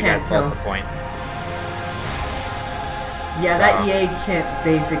to give you guys both a point. Yeah, that EA can't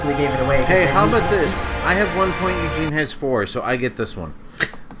basically give it away. 'cause Hey, then how he- about this? I have 1 point, Eugene has 4, so I get this one.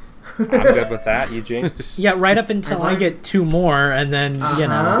 I'm good with that, Eugene. Yeah, right up until As long I as- get 2 more, and then, you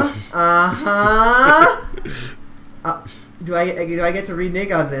know. Do I get to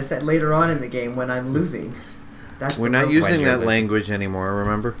renege on this later on in the game when I'm losing? That's We're the not rule. using you're that losing. language anymore,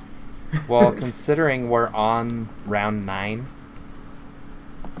 remember? Well, considering we're on round 9,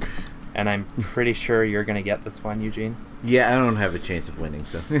 and I'm pretty sure you're going to get this one, Eugene. Yeah, I don't have a chance of winning,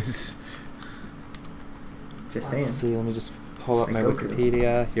 so... Just saying. Let's see, let me just pull up my Like Goku.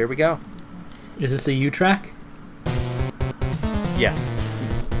 Wikipedia. Here we go. Is this a U-Track? Yes.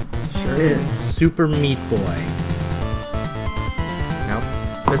 Sure is. Super Meat Boy. Nope.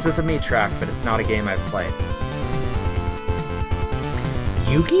 This is a me track, but it's not a game I've played.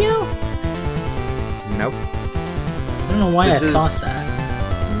 Yu-Gi-Oh? Nope. I don't know why This I is- thought that.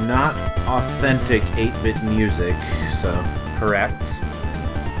 Not authentic 8-bit music, so... Correct.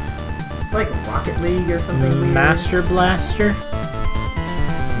 It's like Rocket League or something weird. Master Blaster?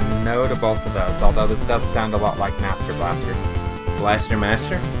 No to both of those, although this does sound a lot like Master Blaster. Blaster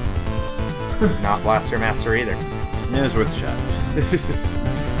Master? Not Blaster Master either. It was worth a shot.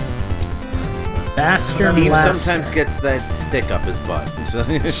 Bastard Steve Blaster. sometimes gets that stick up his butt. So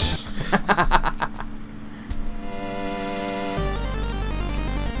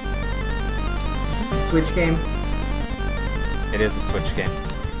Is this a Switch game? It is a Switch game.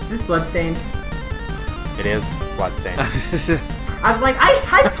 Is this Bloodstained? It is Bloodstained. I was like,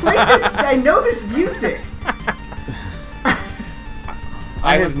 I played this. I know this music.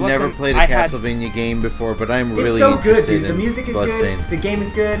 I have never played a Castlevania game before, but I'm really so good, interested dude. The music is good. The game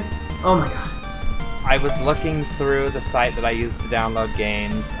is good. Oh my god. I was looking through the site that I use to download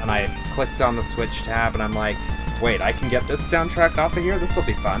games, and I clicked on the Switch tab, and I'm like, wait, I can get this soundtrack off of here? This will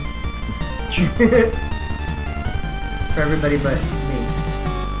be fun. For everybody but me.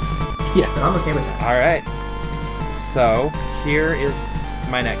 Yeah. But I'm okay with that. Alright. So, here is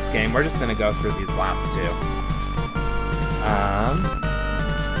my next game. We're just going to go through these last two.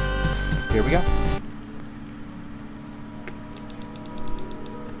 Here we go.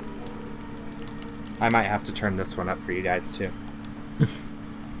 I might have to turn this one up for you guys, too.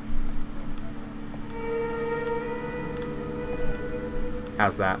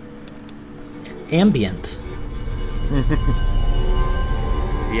 How's that? Ambient.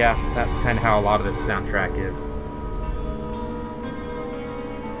 Yeah, that's kind of how a lot of this soundtrack is.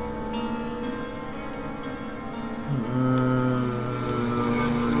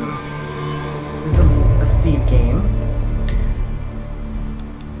 This is a Steve game.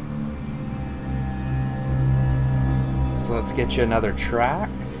 So let's get you another track.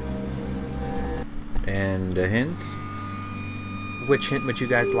 And a hint? Which hint would you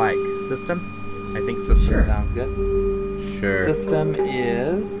guys like? System? I think System sounds good. Sure. System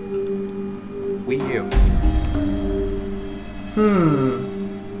is Wii U.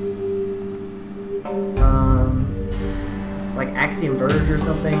 It's like Axiom Verge or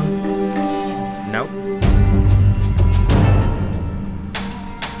something. Nope.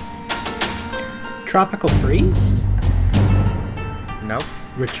 Tropical Freeze? Nope.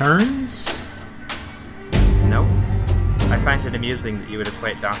 Returns? Nope. I find it amusing that you would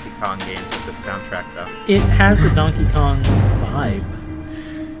equate Donkey Kong games with this soundtrack, though. It has a Donkey Kong vibe.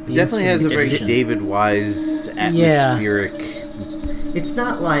 It definitely has a very David Wise atmospheric... It's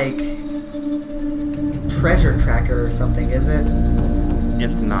not like Treasure Tracker or something, is it?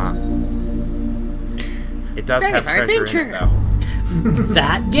 It's not. It does have treasure in it, though.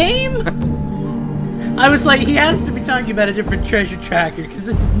 That game? I was like, he has to be talking about a different Treasure Tracker, because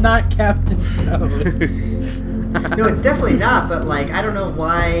this is not Captain Toad. No, it's definitely not, but like, I don't know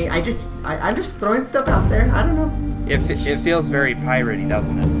why. I'm just throwing stuff out there. I don't know. It feels very piratey,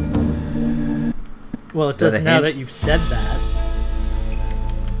 doesn't it? Well, it does now that you've said that.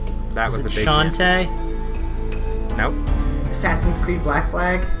 That was a big Shantae? Nope. Assassin's Creed Black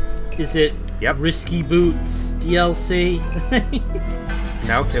Flag? Is it Risky Boots DLC?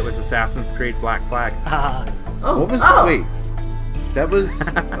 Nope, it was Assassin's Creed Black Flag. What was wait. That was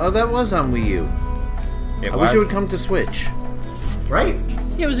that was on Wii U. I wish it would come to Switch. Right?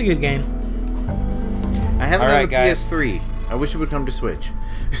 Yeah, it was a good game. I have it on the PS3. I wish it would come to Switch.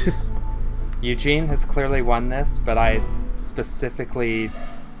 Eugene has clearly won this, but I specifically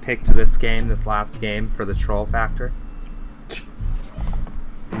picked this last game, for the troll factor.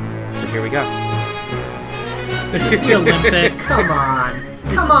 So here we go. This is the Olympics. Come on.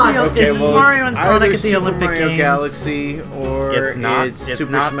 Okay, this is Mario and Sonic at the Super Olympic Mario Games. Galaxy, or it's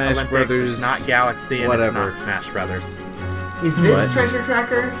Super not Smash Olympics, Brothers. It's not Galaxy, and whatever. it's not Smash Brothers. Is this Treasure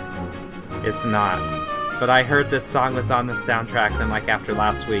Tracker? It's not. But I heard this song was on the soundtrack, and like after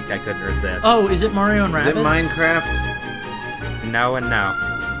last week, I couldn't resist. Oh, is it Mario and Rabbids? Is it Minecraft? No and no.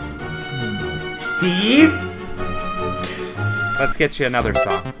 Steve? Let's get you another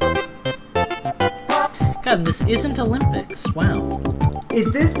song. God, this isn't Olympics. Wow.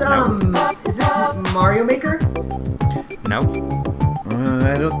 Is this Mario Maker? Nope.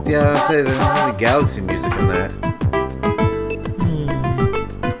 I don't. Yeah, I'll say there's not any Galaxy music in that.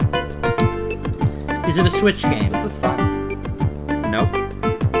 Is it a Switch game? This is fun. Nope.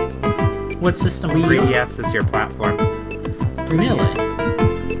 What system? 3DS is your platform. Really?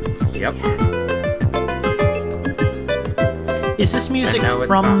 Yep. Is this music no,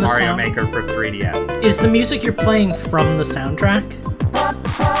 from it's not the Mario Maker for 3DS. Is the music you're playing from the soundtrack?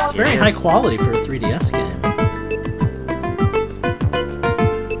 It's very high quality for a 3DS game.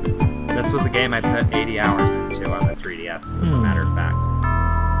 This was a game I put 80 hours into on the 3DS, as a matter of fact.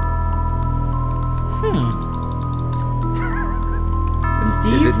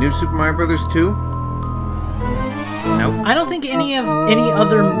 Steve? Is it New Super Mario Brothers 2? Nope. I don't think any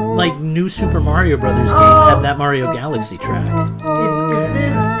other like new Super Mario Brothers game had that Mario Galaxy track.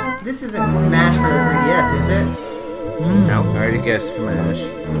 Is this isn't Smash for the 3DS, is it? Nope. I already guessed Smash.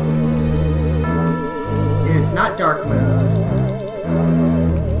 And it's not Dark Moon.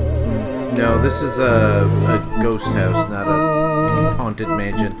 No, this is a ghost house, not a Haunted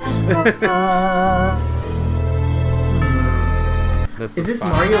Mansion. Is this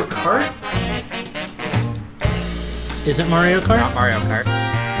Mario Kart? Is it Mario Kart? It's not Mario Kart.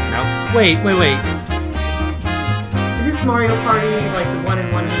 No. Wait. Is this Mario Party, like the 1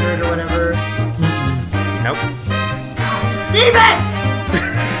 in 100 or whatever? Nope. Steven!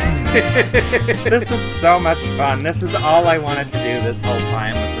 This is so much fun. This is all I wanted to do this whole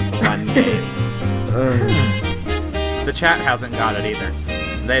time was this one game. The chat hasn't got it either.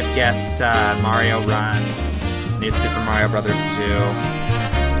 They've guessed Mario Run, New Super Mario Brothers 2.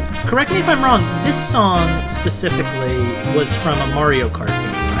 Correct me if I'm wrong, this song specifically was from a Mario Kart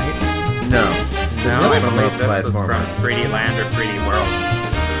game, right? No. No, I From a believe this was platformer. from 3D Land or 3D World.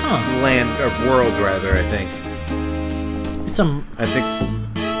 Huh. Land, or World, rather, I think. It's a... I think...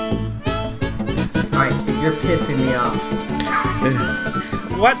 Alright, Steve, you're pissing me off.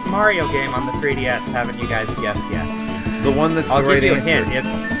 What Mario game on the 3DS haven't you guys guessed yet? The one that's I'll the right give you a answer.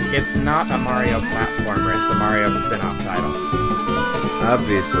 hint. It's not a Mario platformer. It's a Mario spin-off title.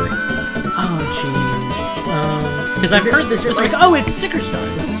 Obviously. Oh, jeez. Because I've heard this specific... Oh, it's Sticker Star.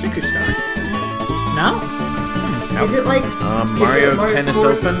 This is Sticker Star. No? Nope. Is it like... Mario is it Mario Tennis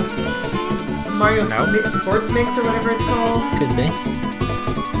Sports, Open? Mario Nope. Sports Mix or whatever it's called? Could be.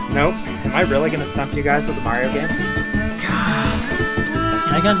 Nope. Am I really gonna stump you guys with a Mario game?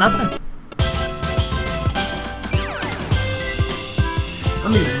 I got nothing.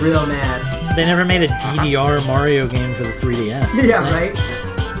 I'm gonna be real mad. They never made a DDR Mario game for the 3DS. Yeah, right?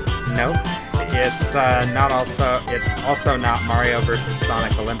 Nope. It's not also. It's also not Mario vs.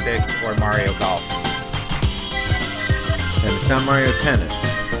 Sonic Olympics or Mario Golf. And it's not Mario Tennis.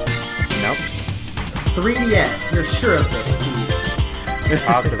 Nope. 3DS, you're sure of this, Steve?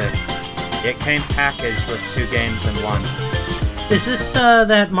 Positive. It came packaged with 2 games in one. Is this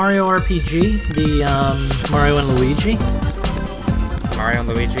that Mario RPG? The Mario and Luigi? Mario and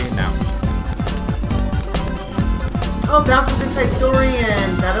Luigi? No. Oh, Bowser's Inside Story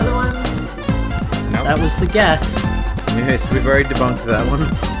and that other one? Nope. That was the guess. Yes, we've already debunked that one.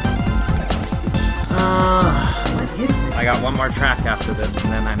 What is this? I got one more track after this,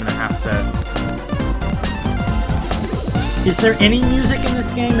 and then I'm gonna have to. Is there any music in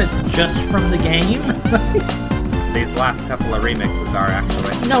this game that's just from the game? These last couple of remixes are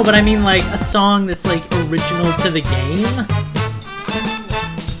actually. No, but I mean like a song that's like original to the game.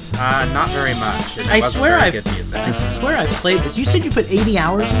 Not very much. And it I wasn't swear very I've good music. I swear I've played this. You said you put 80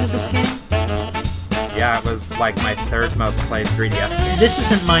 hours into this game? Yeah, it was like my 3rd most played 3DS game. This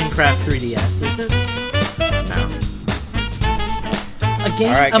isn't Minecraft 3DS, is it? No. A game,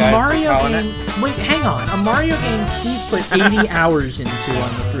 All right, a guys, Mario we're calling game. Wait, hang on. A Mario game Steve put 80 hours into on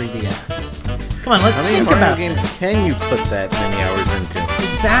the 3DS. Come on, let's How many think Mario about games this. can you put that many hours into?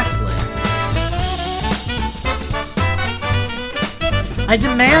 Exactly. I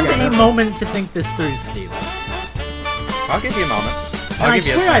demand a moment to think this through, Steve. I'll give you a moment. I I'll give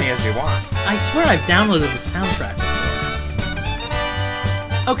you as swear many I- as you want. I swear I've downloaded the soundtrack before.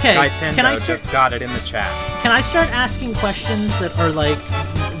 Okay, can I Skytendo start? just got it in the chat. Can I start asking questions that are like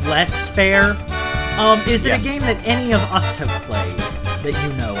less fair? Is it Yes. a game that any of us have played that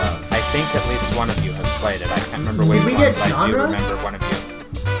you know of? I think at least one of you has played it. I can't remember which Did we one, get but I do genre? remember one of you.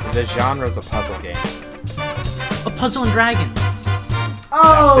 The genre's a puzzle game. A Puzzle and Dragons.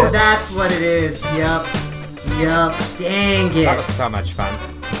 Oh, That's it. that's what it is. Yup. Dang it. That was so much fun.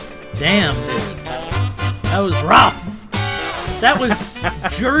 Damn, dude. That was rough. That was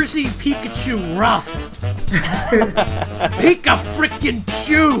Jersey Pikachu rough. Pika frickin'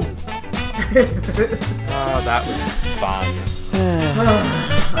 Chew. Oh, that was fun.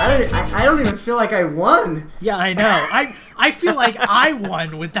 I don't even feel like I won. Yeah, I know. I feel like I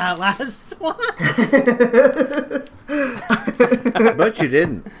won with that last one. But you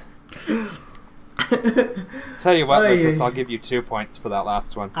didn't. Tell you what, Oy. Lucas, I'll give you 2 points for that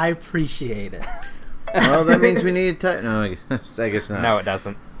last one. I appreciate it. Well, that means we need to... No, I guess not. No, it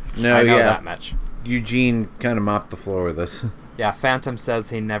doesn't. No, I know yeah. that much. Eugene kind of mopped the floor with us. Yeah, Phantom says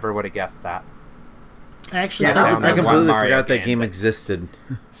he never would have guessed that. Actually, Yeah, that that was was I One completely Mario forgot that game, game but- existed.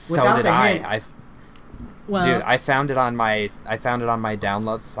 So Without did the I. hint. well, Dude, I found it on my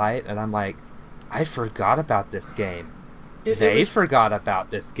download site, and I'm like, I forgot about this game. They forgot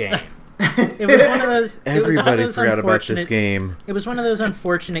about this game. It was one of those. Everybody forgot about this unfortunate- game. It was one of those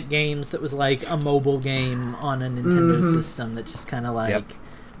unfortunate games that was like a mobile game on a Nintendo system that just kind of like, Yep.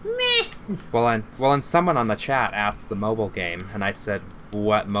 meh. Well, and someone on the chat asked the mobile game, and I said,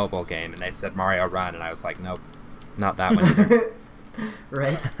 what mobile game? And they said Mario Run, and I was like, nope, not that one either.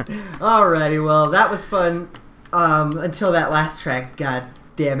 Right? Alrighty, well, that was fun until that last track, god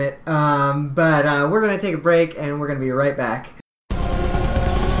damn it. But we're going to take a break, and we're going to be right back.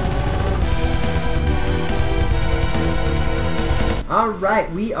 All right,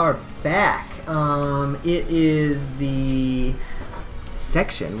 we are back. It is the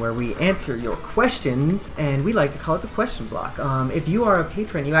section where we answer your questions, and we like to call it the question block. If you are a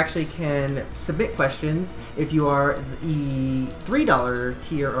patron, you actually can submit questions if you are the $3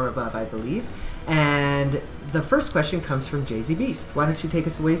 tier or above, I believe. And the first question comes from Jay-Z Beast. Why don't you take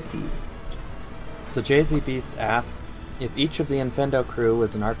us away, Steve? So Jay-Z Beast asks, if each of the Infendo crew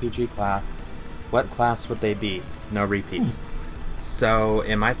was an RPG class, what class would they be? No repeats. So,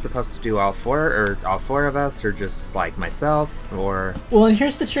 am I supposed to do all four of us, or just like myself, or? Well, and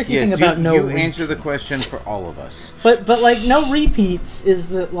here's the tricky thing about you answer the question for all of us. But like no repeats is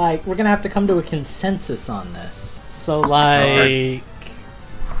that like we're gonna have to come to a consensus on this. So like,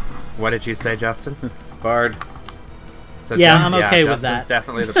 what did you say, Justin? Bard. So yeah, I'm okay with Justin's that.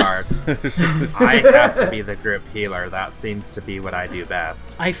 Definitely the bard. I have to be the group healer. That seems to be what I do best.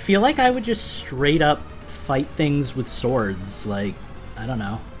 I feel like I would just straight up fight things with swords. Like, I don't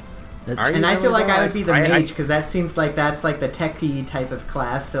know. And I feel like I would be the mage, because that seems like that's like the techie type of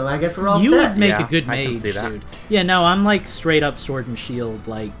class, so I guess we're all you set. Would make a good I can mage, see that. dude. Yeah, no, I'm like straight up sword and shield,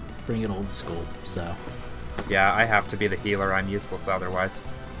 like bring it old school, so. Yeah, I have to be the healer. I'm useless otherwise.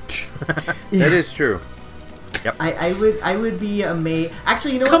 That is true. Yep. I would be a mage.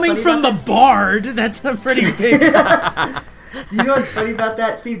 Actually, you know Coming what's funny from the about bard, that's a pretty big... You know what's funny about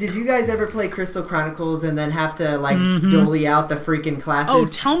that, Steve? Did you guys ever play Crystal Chronicles and then have to like dolly out the freaking classes? Oh,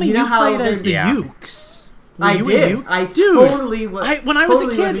 tell me you played as the Ukes. I did. I totally was. When I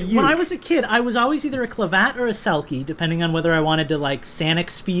was a kid, I was always either a Clavat or a Selkie, depending on whether I wanted to like Sanic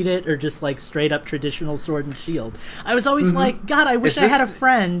speed it or just like straight up traditional sword and shield. I was always like, God, I wish I had a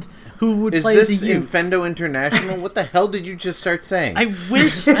friend who would play as a Uke. Is this Infendo International? What the hell did you just start saying? I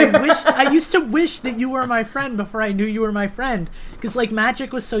used to wish that you were my friend before I knew you were my friend, because like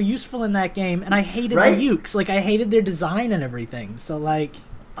magic was so useful in that game, and I hated the Ukes. Like I hated their design and everything. So like,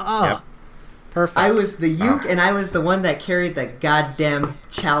 perfect. I was the Uke, and I was the one that carried the goddamn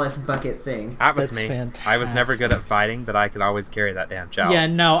chalice bucket thing. That was me. Fantastic. I was never good at fighting, but I could always carry that damn chalice. Yeah,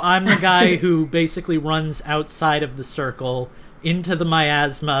 no, I'm the guy who basically runs outside of the circle into the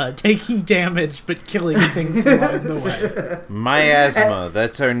miasma, taking damage but killing things along the way. Miasma.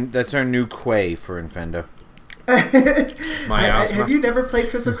 That's our new Quay for Infendo. Have you never played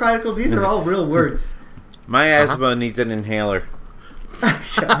Crystal Chronicles? These are all real words. Miasma needs an inhaler.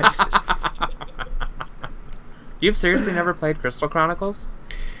 You've seriously never played Crystal Chronicles?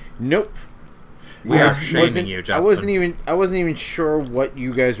 Nope. We are shaming you, Justin. I wasn't even sure what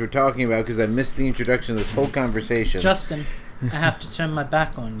you guys were talking about because I missed the introduction of this whole conversation. Justin, I have to turn my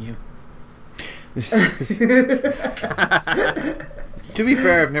back on you. To be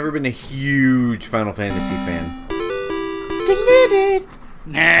fair, I've never been a huge Final Fantasy fan.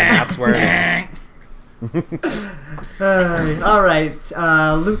 And that's where it ends. All right,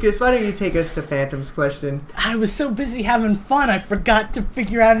 Lucas, why don't you take us to Phantom's question? I was so busy having fun, I forgot to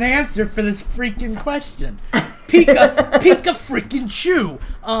figure out an answer for this freaking question. Pika freaking chew.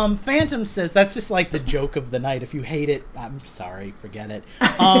 Phantom says, that's just like the joke of the night. If you hate it, I'm sorry, forget it.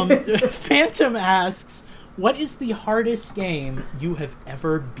 Phantom asks, what is the hardest game you have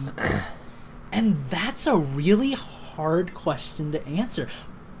ever beaten? And that's a really hard question to answer.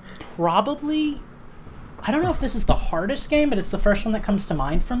 Probably, I don't know if this is the hardest game, but it's the first one that comes to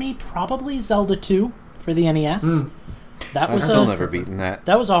mind for me. Probably Zelda 2 for the NES. I've still never beaten that.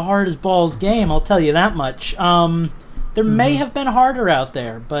 That was a hard as balls game, I'll tell you that much. There may have been harder out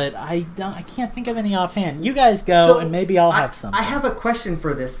there, but I can't think of any offhand. You guys go, and maybe I'll have something. I have a question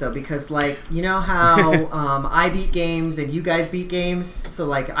for this, though, because, like, you know how I beat games and you guys beat games? So,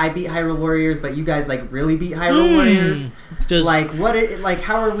 like, I beat Hyrule Warriors, but you guys, like, really beat Hyrule Warriors?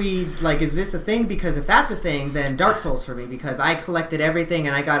 How are we, like, is this a thing? Because if that's a thing, then Dark Souls for me, because I collected everything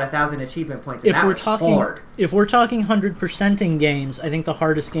and I got 1,000 achievement points, and hard. If we're talking 100%ing games, I think the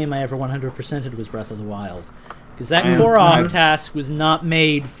hardest game I ever 100%ed was Breath of the Wild. Because that Korok task was not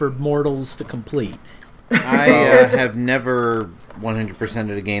made for mortals to complete. I have never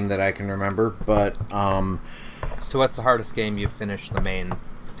 100%ed a game that I can remember, but... So what's the hardest game you've finished the main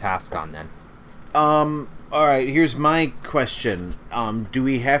task on, then? Alright, here's my question. Do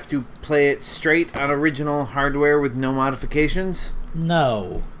we have to play it straight on original hardware with no modifications?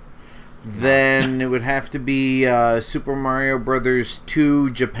 No. Then it would have to be Super Mario Brothers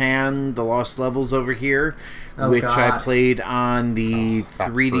 2 Japan, The Lost Levels over here, which I played on the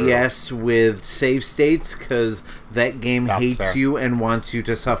 3DS with save states, because that game hates you and wants you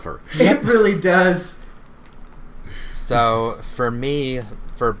to suffer. It really does. So, for me,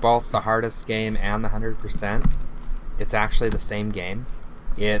 for both the hardest game and the 100%, it's actually the same game.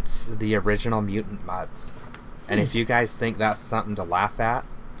 It's the original Mutant Mudds. And if you guys think that's something to laugh at,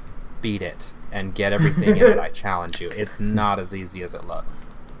 beat it and get everything in it. I challenge you. It's not as easy as it looks.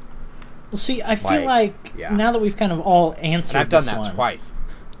 Well, see, I feel like now that we've kind of all answered, and I've done this that twice.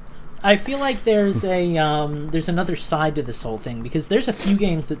 I feel like there's there's another side to this whole thing, because there's a few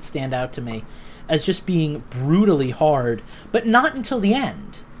games that stand out to me as just being brutally hard, but not until the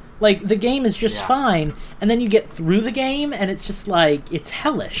end. Like, the game is just fine, and then you get through the game, and it's just like, it's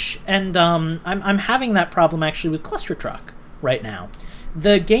hellish. And I'm having that problem actually with Cluster Truck right now.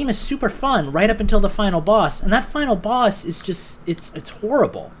 The game is super fun right up until the final boss, and that final boss is just, it's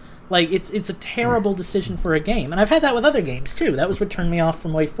horrible. Like, it's a terrible decision for a game. And I've had that with other games, too. That was what turned me off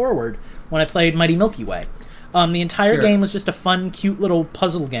from Way Forward when I played Mighty Milky Way. The entire game was just a fun, cute little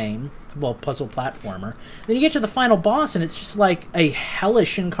puzzle game. Well, puzzle platformer. Then you get to the final boss, and it's just like a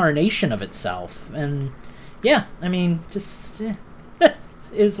hellish incarnation of itself. And, yeah, I mean, just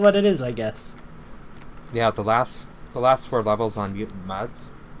is what it is, I guess. Yeah, the last 4 levels on Mutant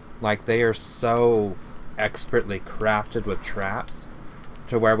Mudds, like, they are so expertly crafted with traps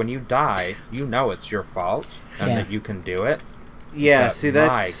to where when you die, you know it's your fault and that you can do it. Yeah, but see,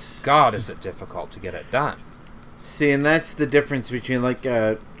 that's... My God, is it difficult to get it done. See, and that's the difference between, like,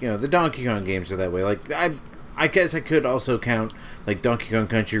 the Donkey Kong games are that way. Like, I guess I could also count, like, Donkey Kong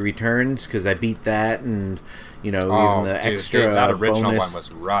Country Returns, because I beat that, and, even the extra that original bonus. one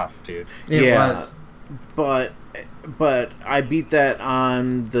was rough, dude. It was. But I beat that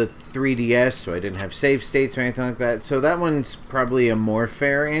on the 3DS, so I didn't have save states or anything like that. So that one's probably a more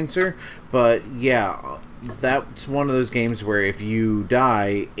fair answer. But, yeah, that's one of those games where if you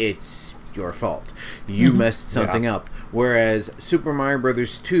die, it's your fault. You messed something up. Whereas Super Mario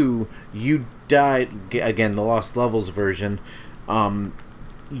Brothers 2, you died, again, the Lost Levels version,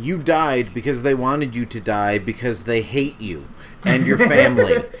 you died because they wanted you to die because they hate you and your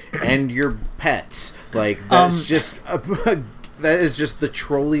family and your pets. Like, that's that is just the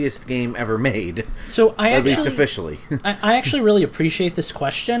trolliest game ever made. So at least officially. I actually really appreciate this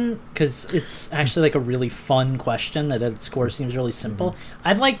question, because it's actually like a really fun question that at its core seems really simple.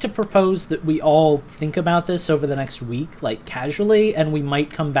 I'd like to propose that we all think about this over the next week, like casually, and we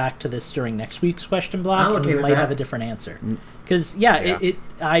might come back to this during next week's question block, and we might have a different answer. Because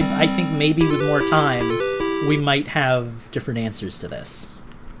I think maybe with more time we might have different answers to this.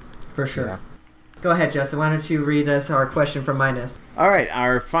 For sure. Go ahead, Justin. Why don't you read us our question from Minus? All right.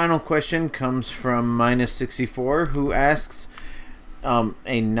 Our final question comes from Minus64, who asks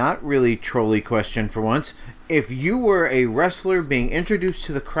a not really trolly question for once. If you were a wrestler being introduced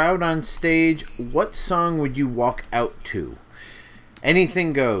to the crowd on stage, what song would you walk out to?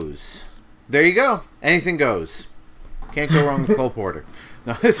 Anything goes. There you go. Anything goes. Can't go wrong with Cole Porter.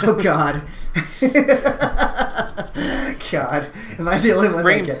 No, oh, God. God. Am I the only one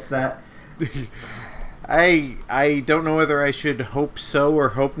that gets that? I don't know whether I should hope so or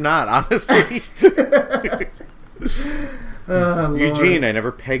hope not, honestly. Eugene, I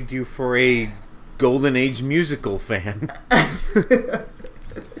never pegged you for a Golden Age musical fan.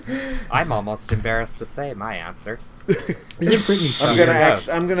 I'm almost embarrassed to say my answer. Is it Britney Spears?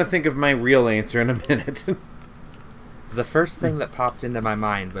 I'm gonna think of my real answer in a minute. The first thing that popped into my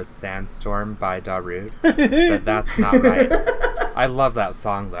mind was Sandstorm by Darude, but that's not right. I love that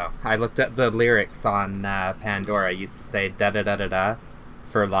song, though. I looked at the lyrics on Pandora. I used to say da-da-da-da-da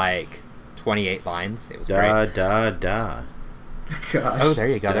for like 28 lines. It was great. Da-da-da. Gosh. Oh, there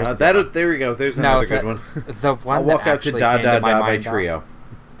you go. There we go. There's another good one. The one I'll walk out to Da-da-da by Trio.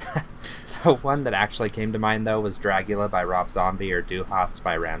 The one that actually came to mind, though, was Dragula by Rob Zombie or Du Hast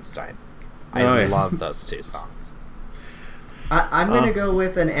by Rammstein. I love those two songs. I'm going to go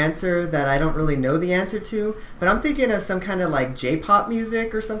with an answer that I don't really know the answer to, but I'm thinking of some kind of like J-pop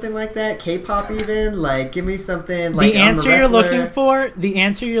music or something like that, K-pop even. Like, give me something like the answer you're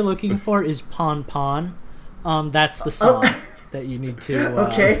looking for is Pon Pon. That's the song that you need to.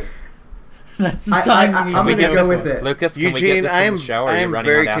 Okay. That's the song. I'm going to go with it. Lucas, can Eugene, we get this in the show? I am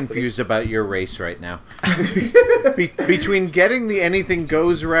very Audacity? confused about your race right now. Between getting the Anything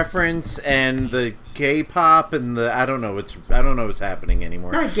Goes reference and the K-pop and the I don't know what's happening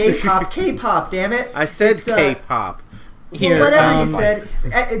anymore. Not gay pop, K-pop, damn it. I said K-pop. Well, whatever you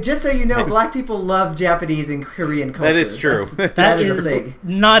said. Just so you know, black people love Japanese and Korean culture. That is true. That is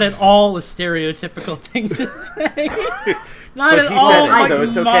not at all a stereotypical thing to say. Not at all like so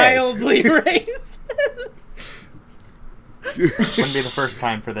it's mildly racist. Wouldn't be the first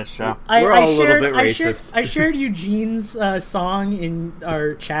time for this show. We're all a little bit racist. I shared Eugene's song in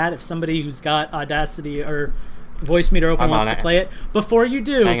our chat. If somebody who's got Audacity or Voice Meter Open I'm wants on to it. play it. Before you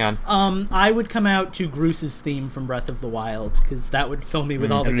do, Hang on. I would come out to Groose's theme from Breath of the Wild, because that would fill me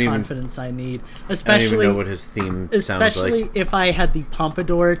with all the confidence I need. I Especially, don't even know what his theme sounds especially like. if I had the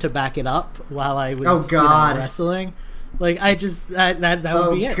pompadour to back it up while I was Oh, God. wrestling. Like, I just... That would be it.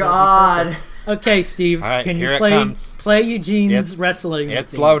 That'd be God. perfect. Okay, Steve, All right, can here you it comes. play Eugene's wrestling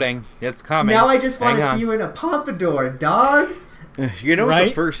It's theme? loading. It's coming. Now I just want Hang to on. see you in a pompadour, dog. You know what the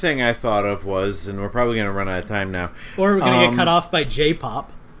Right? first thing I thought of was, and we're probably going to run out of time now. Or we're going to get cut off by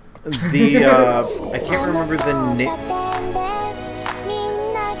J-pop. The I can't remember the name.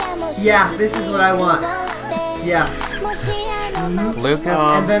 Yeah, this is what I want. Yeah. Lucas,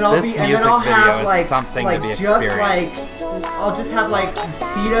 And then I'll this be, and music then I'll video have is like, something like to be just experienced. I'll just have like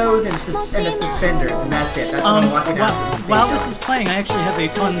speedos and the suspenders, and that's it. That's what I'm walking out. While this is playing, I actually have a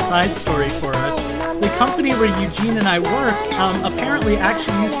fun side story for us. The company where Eugene and I work apparently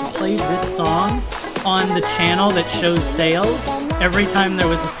actually used to play this song on the channel that shows sales. Every time there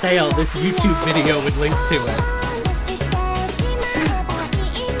was a sale, this YouTube video would link to it.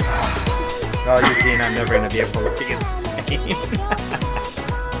 Oh, Eugene, I'm never going to be able to be the same.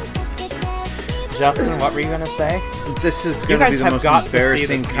 Justin, what were you going to say? This is You going to guys be the have most got to see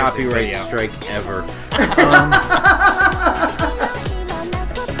embarrassing this music copyright video. strike ever.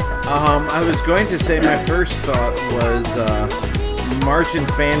 I was going to say my first thought was March and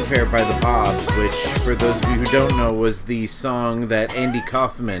Fanfare by the Bobs, which, for those of you who don't know, was the song that Andy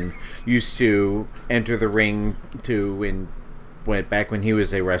Kaufman used to enter the ring to back when he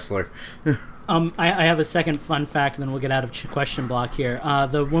was a wrestler. I have a second fun fact, and then we'll get out of question block here.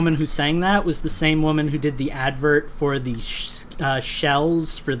 The woman who sang that was the same woman who did the advert for the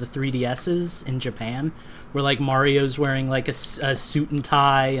shells for the 3DSs in Japan, where like Mario's wearing like a suit and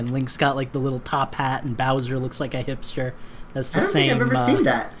tie, and Link's got like the little top hat, and Bowser looks like a hipster. That's the I don't same. think I've ever seen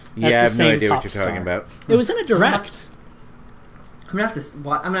that. Yeah, I that's have the no same idea what pop you're talking star. about. It was in a direct. I'm gonna have to. I'm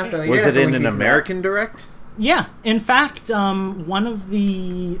gonna have to. Was you're gonna have it to in link an me to that. American Direct? Yeah, in fact, one of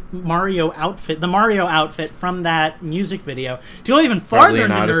the Mario outfit from that music video, to go even farther Probably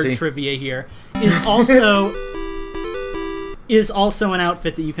an into Odyssey. nerd trivia here, is also an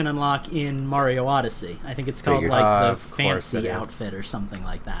outfit that you can unlock in Mario Odyssey. I think it's called Figured. like the Of course it fancy is. outfit or something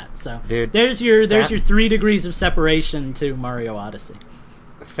like that. So Dude, there's your 3 degrees of separation to Mario Odyssey.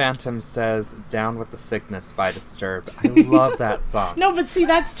 Phantom says "Down with the Sickness" by Disturbed. I love that song. No, but see,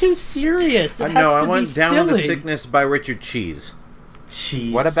 that's too serious. It has No, to I be want Down silly. with the Sickness by Richard Cheese.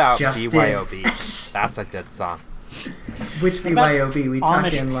 Jeez, What about Justin. BYOB? That's a good song. Which BYOB? We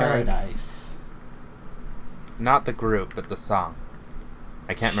Amish talking like? Paradise. Not the group, but the song.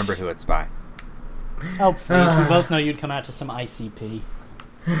 I can't remember who it's by. Oh, please. We both know you'd come out to some ICP.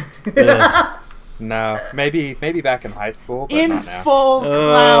 No, maybe back in high school, but In not now. full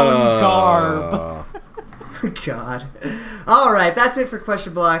clown garb. God. All right, that's it for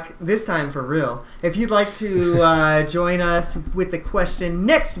Question Block. This time for real. If you'd like to join us with the question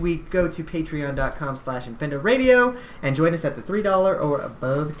next week, go to patreon.com/InfendoRadio and join us at the $3 or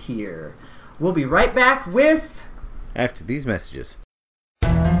above tier. We'll be right back with... After these messages.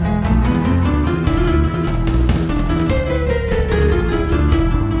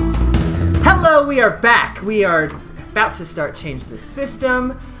 Hello, we are back. We are about to start Change the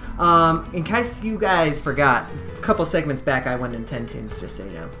System. In case you guys forgot, a couple segments back I won 10 tins, just so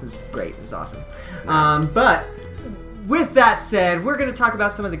you know. It was great. It was awesome. But with that said, we're going to talk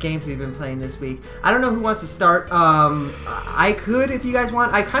about some of the games we've been playing this week. I don't know who wants to start. I could if you guys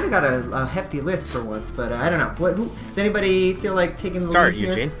want. I kind of got a hefty list for once, but I don't know. Does anybody feel like taking the Start, lead here?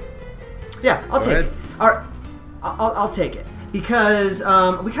 Eugene. Yeah, I'll Go take ahead. it. All right, I'll take it. Because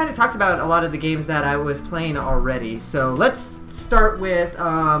we kind of talked about a lot of the games that I was playing already. So let's start with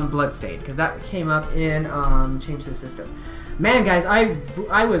Bloodstained, because that came up in Change the System. Man, guys, I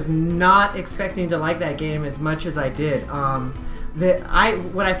was not expecting to like that game as much as I did.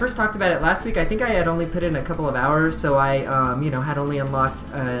 When I first talked about it last week, I think I had only put in a couple of hours, so I had only unlocked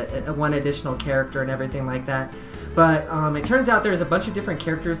one additional character and everything like that. But it turns out there's a bunch of different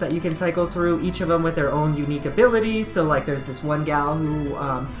characters that you can cycle through, each of them with their own unique abilities. So, like, there's this one gal who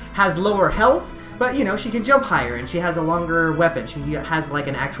has lower health, but, she can jump higher, and she has a longer weapon. She has, like,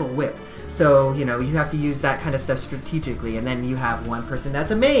 an actual whip. So, you have to use that kind of stuff strategically. And then you have one person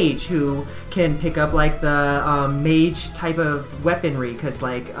that's a mage who can pick up, like, the mage type of weaponry. Because,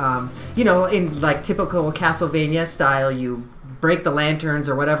 like, in, like, typical Castlevania style, you break the lanterns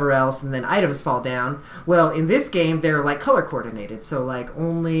or whatever else, and then items fall down. Well, in this game, they're like color coordinated, so like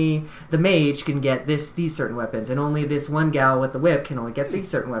only the mage can get these certain weapons, and only this one gal with the whip can only get these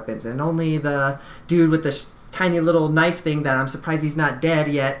certain weapons, and only the dude with the tiny little knife thing that I'm surprised he's not dead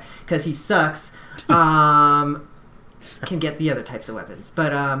yet because he sucks. can get the other types of weapons.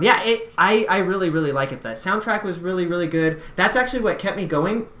 But I really, really like it. The soundtrack was really, really good. That's actually what kept me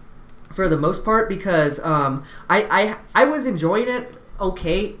going for the most part, because I was enjoying it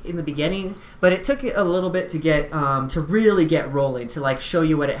okay in the beginning, but it took a little bit to get to really get rolling, to like show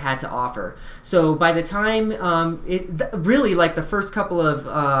you what it had to offer. So by the time really like the first couple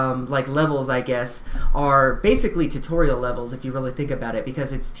of like levels, I guess, are basically tutorial levels if you really think about it,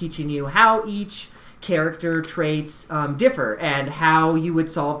 because it's teaching you how each character traits differ and how you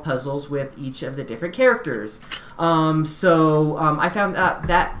would solve puzzles with each of the different characters. So I found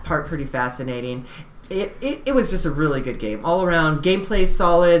that part pretty fascinating. It was just a really good game all around. Gameplay's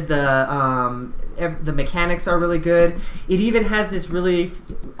solid. The mechanics are really good. It even has this really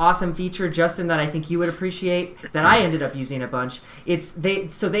awesome feature, Justin, that I think you would appreciate, that I ended up using a bunch.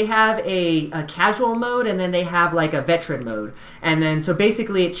 They have a casual mode, and then they have like a veteran mode, and then so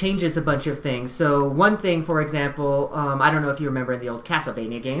basically it changes a bunch of things. So one thing, for example, I don't know if you remember in the old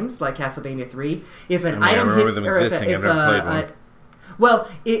Castlevania games, like Castlevania 3, if an item hits, or if I've never played one.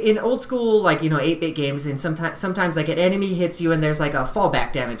 Well, in old school, like, 8-bit games, and sometimes like an enemy hits you and there's like a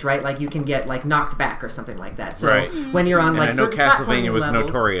fallback damage, right? Like you can get like knocked back or something like that. So right. when you're on like I know certain Castlevania was levels,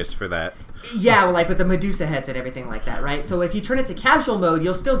 notorious for that. Yeah, well, like with the Medusa heads and everything like that, right? So if you turn it to casual mode,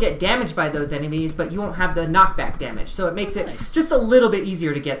 you'll still get damaged by those enemies, but you won't have the knockback damage. So it makes it just a little bit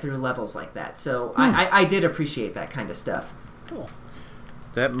easier to get through levels like that. So I did appreciate that kind of stuff. Cool.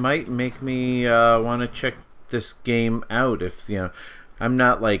 That might make me want to check this game out. If I'm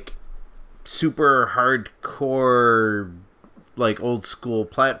not like super hardcore, like old school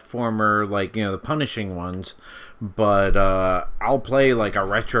platformer, like the punishing ones, but I'll play like a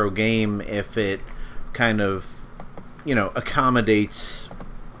retro game if it kind of accommodates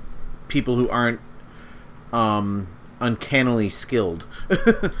people who aren't uncannily skilled.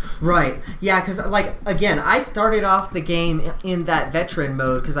 Right. Yeah, because like again, I started off the game in that veteran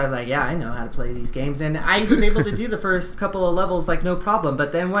mode because I was like, yeah, I know how to play these games, and I was able to do the first couple of levels like no problem.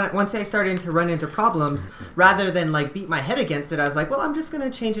 But then once I started to run into problems, rather than like beat my head against it, I was like, well, I'm just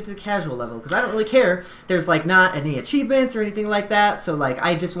gonna change it to the casual level because I don't really care. There's like not any achievements or anything like that, so like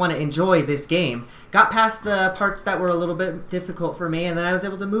I just want to enjoy this game. Got past the parts that were a little bit difficult for me, and then I was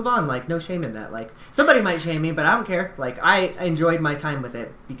able to move on. Like, no shame in that. Like, somebody might shame me, but I don't care. Like, I enjoyed my time with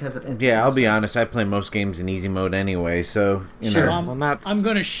it because of it. Yeah, I'll be honest. I play most games in easy mode anyway, so, Sure. know. Well, I'm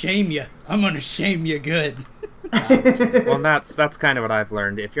going to shame you. I'm going to shame you good. Well, that's kind of what I've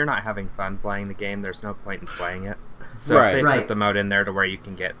learned. If you're not having fun playing the game, there's no point in playing it. So if they put the mode in there to where you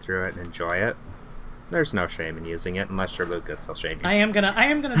can get through it and enjoy it, there's no shame in using it unless you're Lucas. I'll shame you. I am gonna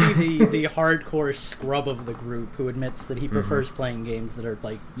be the hardcore scrub of the group who admits that he prefers playing games that are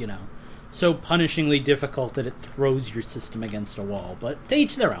like so punishingly difficult that it throws your system against a wall. But to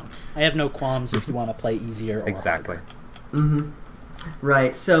each their own. I have no qualms if you want to play easier or exactly. harder.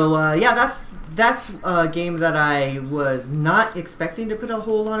 Right. So that's a game that I was not expecting to put a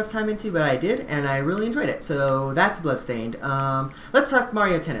whole lot of time into, but I did, and I really enjoyed it. So that's Bloodstained. Let's talk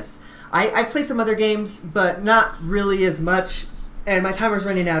Mario Tennis. I've played some other games, but not really as much, and my timer's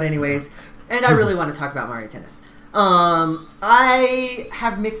running out anyways, and I really want to talk about Mario Tennis. I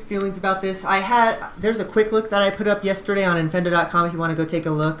have mixed feelings about this. There's a quick look that I put up yesterday on Infendo.com if you want to go take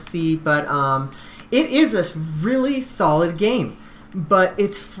a look, see, but it is a really solid game, but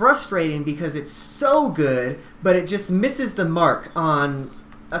it's frustrating because it's so good, but it just misses the mark on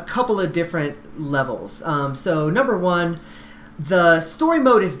a couple of different levels. So number one, the story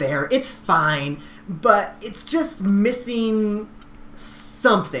mode is there. It's fine, but it's just missing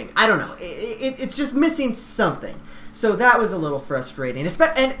something. I don't know. It's just missing something. So that was a little frustrating.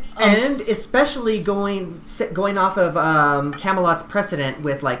 And especially going off of Camelot's precedent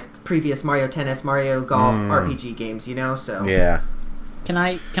with like previous Mario Tennis, Mario Golf RPG games, So yeah. Can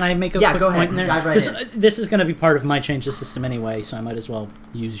I make a quick point in there? Dive right in. This is going to be part of my change the system anyway, so I might as well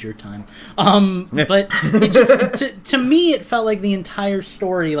use your time. But it just, to me, it felt like the entire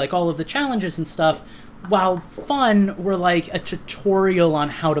story, like all of the challenges and stuff, while fun, were like a tutorial on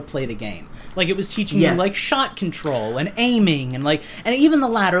how to play the game. Like it was teaching you like shot control and aiming and even the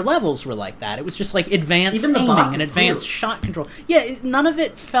latter levels were like that. It was just like advanced aiming and advanced shot control. Yeah, none of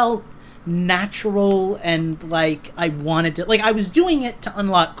it felt natural and like I wanted to, like I was doing it to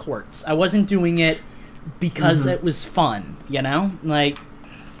unlock quartz. I wasn't doing it because it was fun, like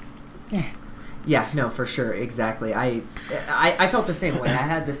yeah, no, for sure, exactly. I felt the same way. I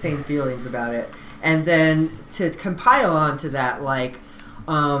had the same feelings about it, and then to compile onto that, like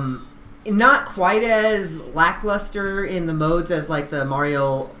not quite as lackluster in the modes as like the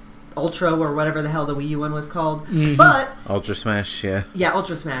Mario Ultra or whatever the hell the Wii U one was called. Mm-hmm. But Ultra Smash, yeah. Yeah,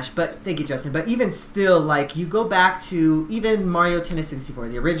 Ultra Smash. But thank you, Justin. But even still, like, you go back to even Mario Tennis 64,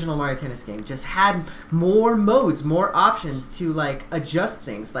 the original Mario Tennis game, just had more modes, more options to, like, adjust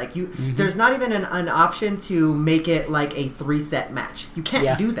things. Like, there's not even an option to make it like a 3-set match. You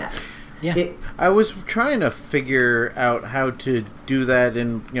can't do that. Yeah. I was trying to figure out how to do that,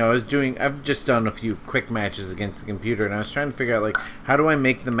 and I've just done a few quick matches against the computer, and I was trying to figure out, like, how do I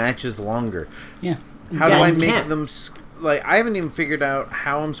make the matches longer? Yeah. How do I make them like, I haven't even figured out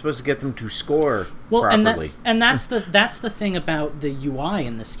how I'm supposed to get them to score properly. And that's the thing about the UI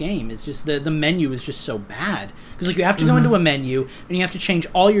in this game. Is just the menu is just so bad. Because, like, you have to go into a menu, and you have to change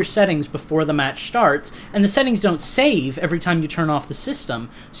all your settings before the match starts, and the settings don't save every time you turn off the system,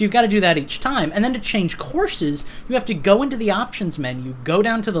 so you've got to do that each time. And then to change courses, you have to go into the options menu, go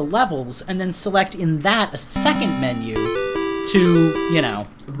down to the levels, and then select in that a second menu to,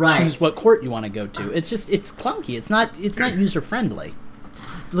 choose what court you want to go to. It's clunky. It's not user-friendly.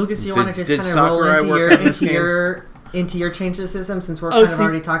 Lucas, you want to just kind of roll into your change to the system, since we're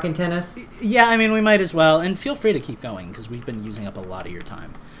already talking tennis? Yeah, I mean, we might as well, and feel free to keep going, because we've been using up a lot of your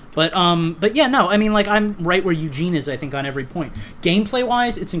time. But yeah, no, I mean, like, I'm right where Eugene is, I think, on every point.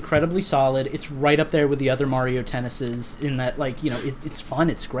 Gameplay-wise, it's incredibly solid. It's right up there with the other Mario Tennises in that, like, it's fun,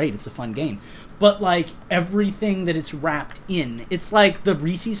 it's great, it's a fun game. But, like, everything that it's wrapped in, it's like the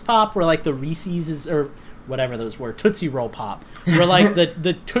Reese's Pop, where, like, the Reese's is, or whatever those were, Tootsie Roll Pop, where, like,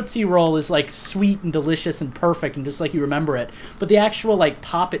 the Tootsie Roll is, like, sweet and delicious and perfect and just like you remember it, but the actual, like,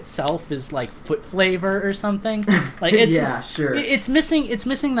 pop itself is, like, foot flavor or something. Like, it's sure. It's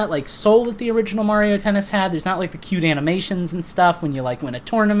missing that, like, soul that the original Mario Tennis had. There's not, like, the cute animations and stuff when you, like, win a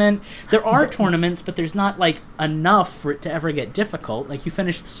tournament. There are tournaments, but there's not, like, enough for it to ever get difficult. Like, you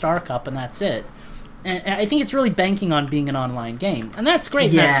finish the Star Cup and that's it. And I think it's really banking on being an online game. And that's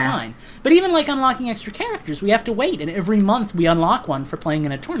great, that's fine. But even, like, unlocking extra characters, we have to wait. And every month we unlock one for playing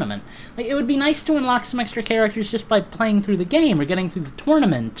in a tournament. Like, it would be nice to unlock some extra characters just by playing through the game or getting through the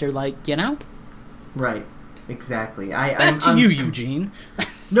tournament or, like, Right. Exactly. Back to you, Eugene.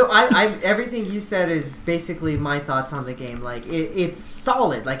 No, I everything you said is basically my thoughts on the game. Like, it's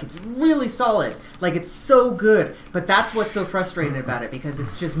solid. Like, it's really solid. Like, it's so good. But that's what's so frustrating about it, because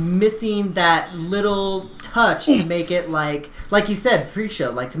it's just missing that little touch to make it, like you said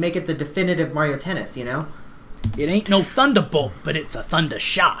pre-show, like, to make it the definitive Mario Tennis, It ain't no Thunderbolt, but it's a Thunder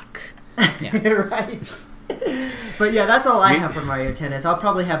Shock. Yeah. Right. But yeah, that's all I have for Mario Tennis. I'll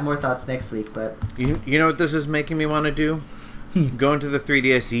probably have more thoughts next week, but... You know what this is making me want to do? Go into the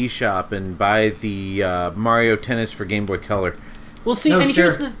 3DS eShop and buy the Mario Tennis for Game Boy Color. Well, see,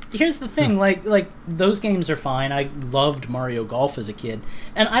 here's the thing. Like those games are fine. I loved Mario Golf as a kid,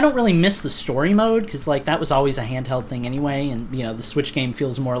 and I don't really miss the story mode because, like, that was always a handheld thing anyway. And the Switch game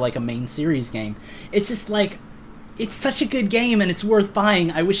feels more like a main series game. It's just like, it's such a good game and it's worth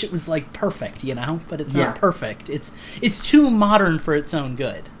buying. I wish it was, like, perfect, but it's not perfect. It's too modern for its own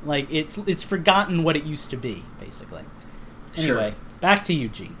good. Like, it's forgotten what it used to be, basically. Anyway, back to you,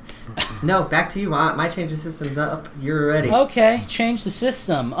 Gene. No, back to you. My change of system's up. You're ready. Okay, change the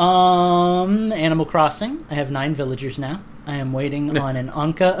system. Animal Crossing. I have 9 villagers now. I am waiting on an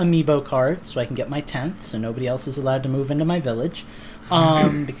Anka amiibo card so I can get my 10th, so nobody else is allowed to move into my village,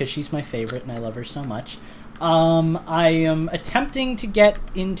 because she's my favorite and I love her so much. I am attempting to get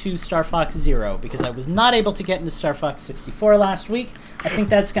into Star Fox Zero because I was not able to get into Star Fox 64 last week. I think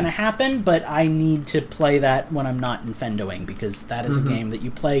that's going to happen, but I need to play that when I'm not Infendoing, because that is a game that you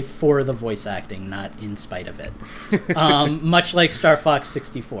play for the voice acting, not in spite of it. Much like Star Fox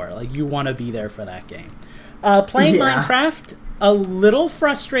 64. Like, you want to be there for that game. Playing Minecraft, a little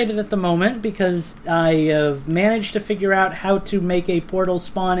frustrated at the moment because I have managed to figure out how to make a portal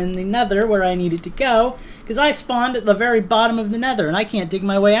spawn in the Nether where I needed to go, because I spawned at the very bottom of the Nether and I can't dig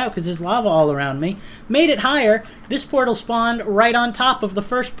my way out because there's lava all around me. Made it higher. This portal spawned right on top of the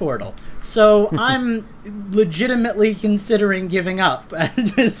first portal. So I'm legitimately considering giving up at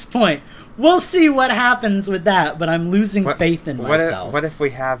this point. We'll see what happens with that, but I'm losing faith in myself. What if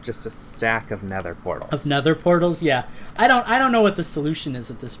we have just a stack of Nether portals? Of Nether portals, yeah. I don't know what the solution is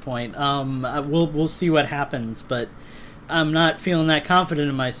at this point. We'll see what happens, but I'm not feeling that confident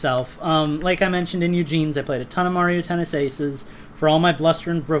in myself. Like I mentioned in Eugene's, I played a ton of Mario Tennis Aces. For all my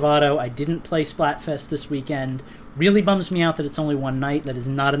bluster and bravado, I didn't play Splatfest this weekend. Really bums me out that it's only one night. That is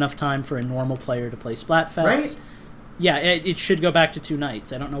not enough time for a normal player to play Splatfest. Right? Yeah, it should go back to 2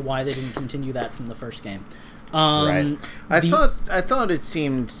 nights. I don't know why they didn't continue that from the first game. Right. I thought it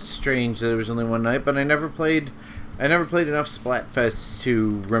seemed strange that it was only one night, but I never played enough Splatfests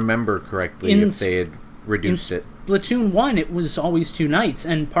to remember correctly if they had reduced it. Splatoon 1, it was always 2 nights,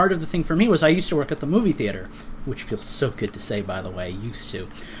 and part of the thing for me was I used to work at the movie theater, which feels so good to say, by the way, used to.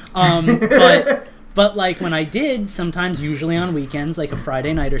 But like when I did, sometimes usually on weekends, like a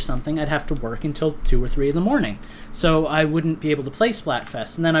Friday night or something, I'd have to work until 2 or 3 in the morning. So I wouldn't be able to play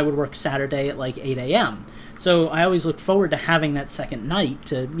Splatfest, and then I would work Saturday at like 8 a.m. So I always looked forward to having that second night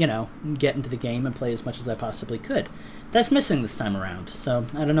to, get into the game and play as much as I possibly could. That's missing this time around, so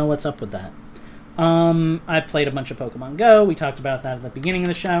I don't know what's up with that. I played a bunch of Pokemon Go. We talked about that at the beginning of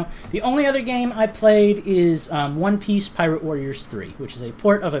the show. The only other game I played is One Piece Pirate Warriors 3, which is a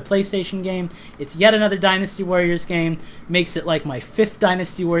port of a PlayStation game. It's yet another Dynasty Warriors game. Makes it like my 5th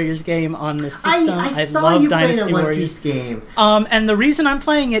Dynasty Warriors game on this system. I saw you playing a One Piece game. And the reason I'm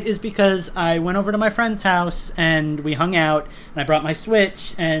playing it is because I went over to my friend's house and we hung out, and I brought my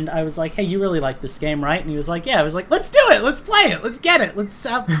Switch, and I was like, hey, you really like this game, right? And he was like, yeah. I was like, let's do it. Let's play it. Let's get it. We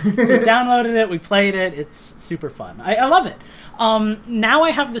downloaded it. We played it. It's super fun. I love it. Now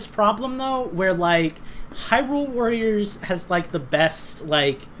I have this problem though, where like Hyrule Warriors has like the best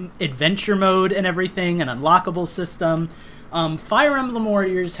like adventure mode and everything, an unlockable system. Fire Emblem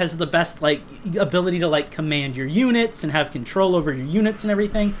Warriors has the best like ability to like command your units and have control over your units and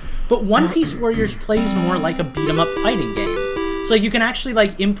everything. But One Piece Warriors plays more like a beat 'em up fighting game. So you can actually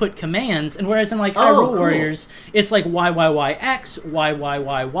like input commands, and whereas in like Hyrule Warriors, it's like YYYX,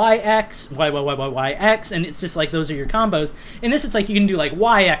 YYYYX, YYYYX, and it's just like those are your combos. In this, it's like you can do like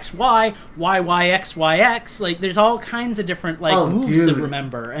YXY, YYXYX. Like there's all kinds of different like moves to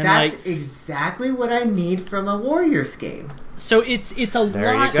remember. And that's like, exactly what I need from a Warriors game. So it's a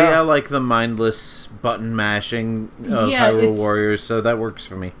there lot. You see, I like the mindless button mashing of Hyrule Warriors, so that works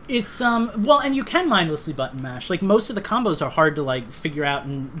for me. It's well, and you can mindlessly button mash. Like most of the combos are hard to like figure out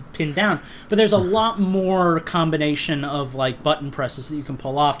and pin down, but there's a lot more combination of like button presses that you can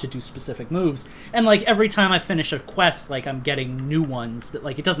pull off to do specific moves. And like every time I finish a quest, like I'm getting new ones that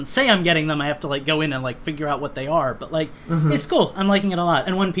like it doesn't say I'm getting them. I have to like go in and like figure out what they are. But like it's cool. I'm liking it a lot.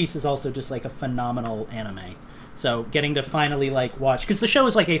 And One Piece is also just like a phenomenal anime. So getting to finally like watch, because the show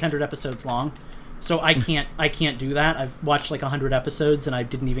is like 800 episodes long, so I can't do that. I've watched like 100 episodes and I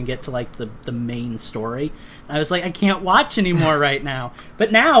didn't even get to like the main story. I was like, I can't watch anymore right now.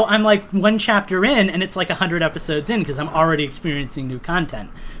 But now I'm like 1 chapter in and it's like 100 episodes in because I'm already experiencing new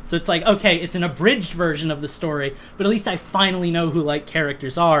content. So it's like, okay, it's an abridged version of the story, but at least I finally know who like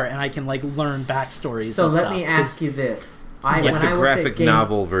characters are and I can like learn backstories. So and let stuff, me ask you this. The graphic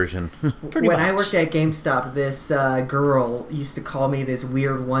novel version. When I worked at GameStop, this girl used to call me this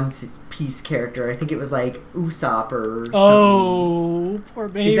weird one-piece character. I think it was like Usopp or something. Oh, poor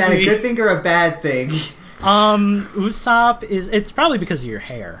baby. Is that a good thing or a bad thing? Usopp it's probably because of your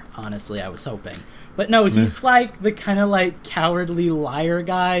hair, honestly, I was hoping. But no, he's like the kind of like cowardly liar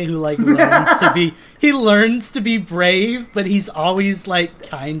guy who like learns to be brave, but he's always like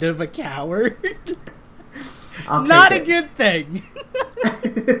kind of a coward. Not a good thing.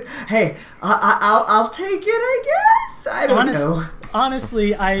 Hey, I'll take it, I guess. I don't know.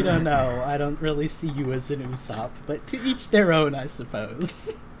 Honestly, I don't know. I don't really see you as an Usopp, but to each their own, I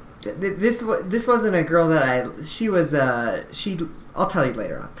suppose. This wasn't a girl that she was. I'll tell you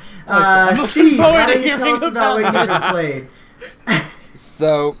later on. Okay, Steve, how do you tell us about what you've played?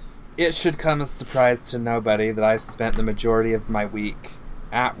 So, it should come as a surprise to nobody that I've spent the majority of my week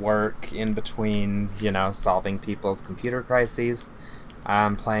at work in between, solving people's computer crises,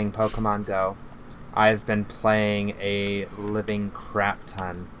 playing Pokemon Go. I've been playing a living crap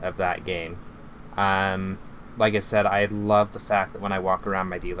ton of that game. Like I said, I love the fact that when I walk around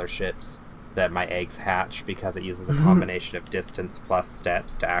my dealerships that my eggs hatch because it uses a combination of distance plus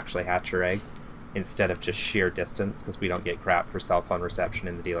steps to actually hatch your eggs instead of just sheer distance, because we don't get crap for cell phone reception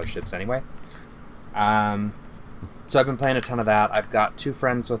in the dealerships anyway. So I've been playing a ton of that. I've got 2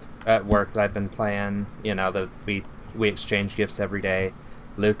 friends at work that I've been playing, that we exchange gifts every day.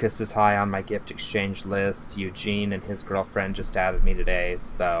 Lucas is high on my gift exchange list. Eugene and his girlfriend just added me today.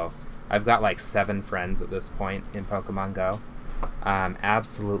 So I've got like 7 friends at this point in Pokemon Go.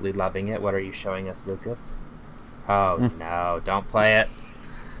 Absolutely loving it. What are you showing us, Lucas? Oh no, don't play it.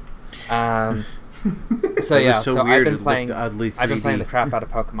 I've been playing the crap out of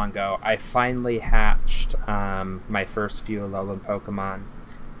Pokemon Go. I finally hatched my first few Alolan Pokemon.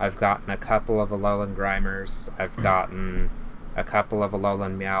 I've gotten a couple of Alolan Grimers. I've gotten a couple of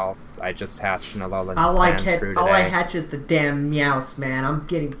Alolan Meowths. I just hatched an Alolan Sandshrew today. All I hatch is the damn Meowths, man. I'm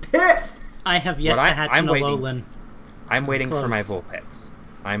getting pissed. I have yet to hatch an Alolan. I'm waiting for my Vulpix.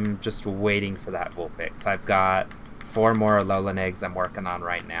 I'm just waiting for that Vulpix. I've got 4 more Alolan eggs I'm working on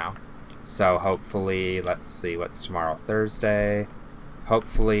right now. So hopefully, let's see, what's tomorrow? Thursday?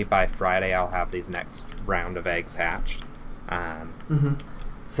 hopefully by Friday I'll have these next round of eggs hatched.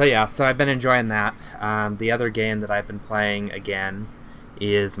 So I've been enjoying that. The other game that I've been playing again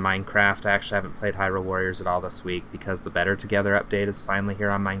is Minecraft. I actually haven't played Hyrule Warriors at all this week because the Better Together update is finally here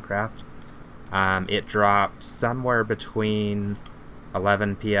on Minecraft. It dropped somewhere between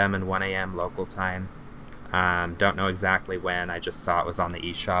 11 p.m. and 1 a.m. local time. Don't know exactly when. I just saw it was on the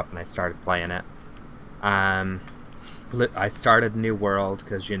eShop and I started playing it. I started New World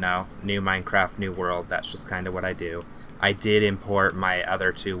because, new Minecraft, New World. That's just kind of what I do. I did import my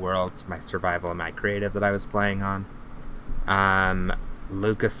other two worlds, my survival and my creative that I was playing on.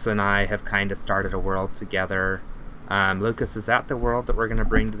 Lucas and I have kind of started a world together. Lucas, is that the world that we're going to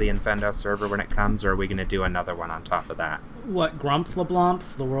bring to the Infendo server when it comes, or are we going to do another one on top of that? What,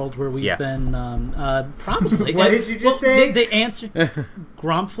 Grumpflablomph, the world where we've yes. been, probably. What did you just say? The answer,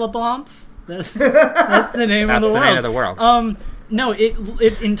 Grumpflablomph? That's the name of the world. That's the name of the world. No,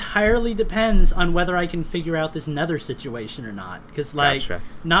 it entirely depends on whether I can figure out this nether situation or not. Because, Gotcha.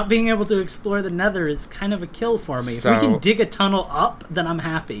 Not being able to explore the nether is kind of a kill for me. So, if we can dig a tunnel up, then I'm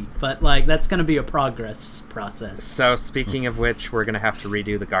happy. But, that's going to be a progress process. So, speaking of which, we're going to have to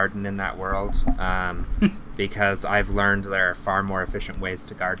redo the garden in that world. Because I've learned there are far more efficient ways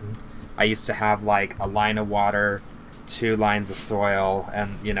to garden. I used to have, a line of water, 2 lines of soil,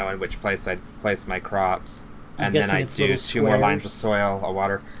 and, in which place I'd place my crops. And then I do 2 more lines of soil, a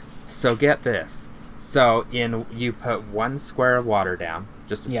water. So get this. So you put 1 square of water down,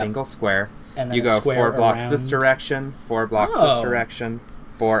 just a single square. And then you go 4 blocks around. this direction, 4 blocks this direction,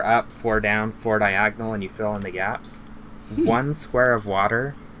 4 up, 4 down, 4 diagonal, and you fill in the gaps. 1 square of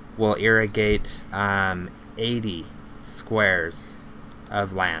water will irrigate 80 squares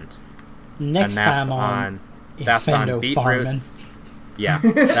of land. Next time that's on beetroots. Farming. Yeah,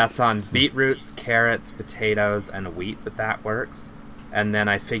 that's on beetroots, carrots, potatoes, and wheat that works. And then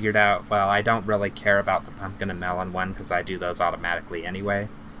I figured out, I don't really care about the pumpkin and melon one because I do those automatically anyway.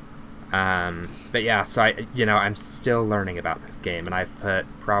 But yeah, so I'm still learning about this game, and I've put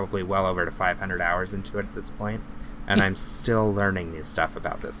probably well over 500 hours into it at this point, and I'm still learning new stuff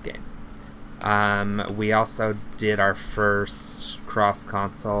about this game. We also did our first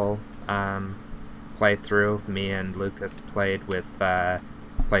cross-console playthrough. Me and Lucas played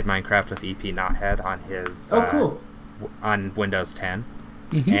Minecraft with EP Knothead on his cool. On Windows 10.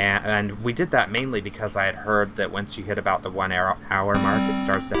 And we did that mainly because I had heard that once you hit about the 1 hour mark, it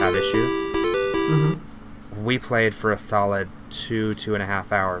starts to have issues. We played for a solid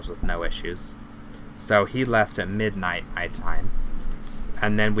 2.5 hours with no issues. So he left at midnight my time.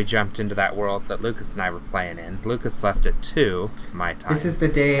 And then we jumped into that world that Lucas and I were playing in. Lucas left at 2 my time. This is the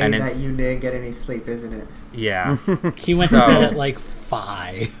day that you didn't get any sleep, isn't it? Yeah. He went to bed at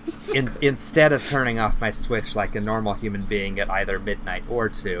 5. Instead of turning off my Switch like a normal human being at either midnight or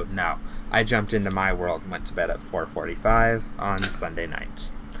 2, no. I jumped into my world and went to bed at 4:45 on Sunday night.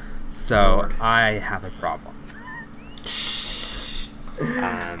 So I have a problem.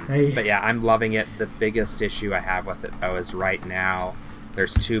 But yeah, I'm loving it. The biggest issue I have with it, though, is right now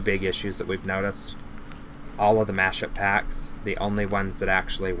there's 2 big issues that we've noticed. All of the mashup packs, the only ones that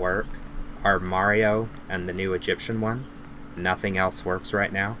actually work are Mario and the new Egyptian one. Nothing else works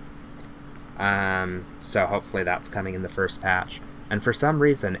right now. So hopefully that's coming in the first patch. And for some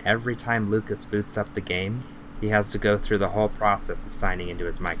reason, every time Lucas boots up the game, he has to go through the whole process of signing into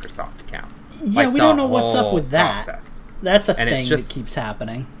his Microsoft account. Yeah, we don't know what's up with that. Process. That's a thing that keeps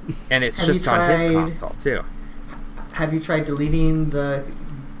happening. And it's just on his console, too. Have you tried deleting the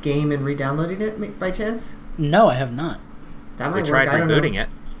game and re-downloading it by chance? No, I have not. That might we tried work. rebooting it.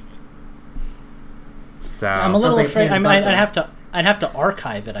 So I'm a little afraid. I'd have to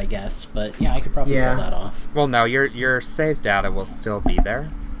archive it, I guess. But yeah, I could probably pull that off. Well, no, your save data will still be there,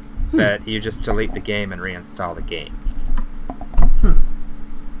 but you just delete the game and reinstall the game.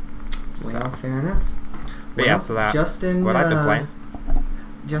 Well, fair enough. But yeah, so that's Justin, what I've been playing.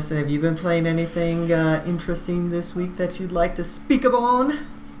 Justin, have you been playing anything interesting this week that you'd like to speak upon?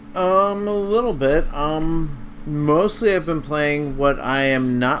 A little bit. Mostly I've been playing what I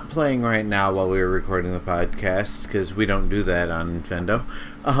am not playing right now while we were recording the podcast, because we don't do that on Nintendo.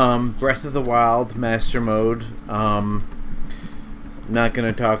 Breath of the Wild Master Mode. Not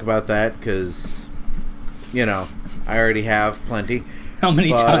going to talk about that because, I already have plenty. How many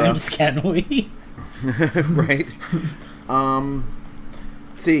times can we? Right.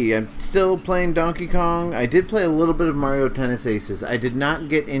 Let's see, I'm still playing Donkey Kong. I did play a little bit of Mario Tennis Aces. I did not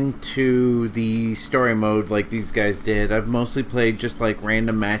get into the story mode like these guys did. I've mostly played just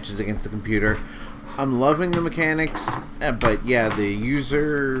random matches against the computer. I'm loving the mechanics, but yeah, the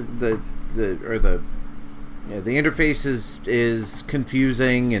user, the the interface is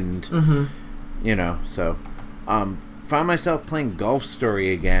confusing and so found myself playing Golf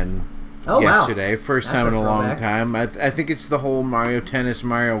Story again yesterday. Wow. First time in a long time. I think it's the whole Mario Tennis,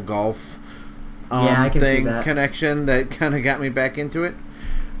 Mario Golf I can see that connection that kind of got me back into it.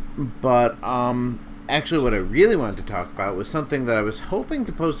 But actually what I really wanted to talk about was something that I was hoping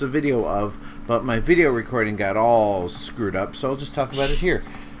to post a video of, but my video recording got all screwed up, so I'll just talk about it here.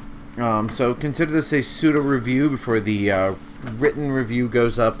 So consider this a pseudo review before the written review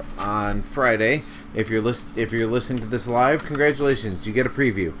goes up on Friday. If you're listening to this live, congratulations, you get a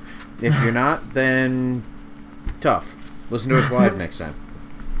preview. If you're not, then tough. Listen to us live next time.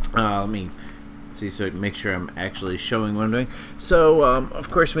 Let me see, so make sure I'm actually showing what I'm doing. So, of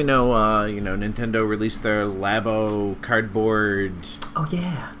course, we know, Nintendo released their Labo cardboard. Oh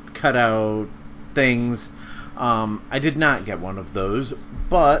yeah. Cutout things. I did not get one of those,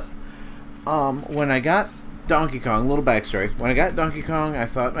 but when I got Donkey Kong, little backstory. When I got Donkey Kong, I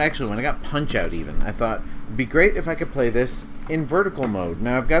thought, actually, when I got Punch-Out even, I thought it'd be great if I could play this in vertical mode.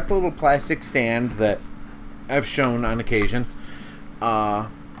 Now, I've got the little plastic stand that I've shown on occasion,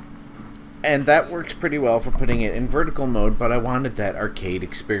 and that works pretty well for putting it in vertical mode, but I wanted that arcade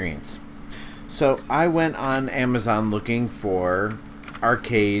experience. So I went on Amazon looking for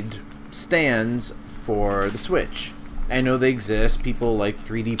arcade stands for the Switch. I know they exist. People like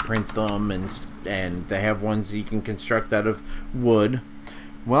 3D print them, and they have ones that you can construct out of wood.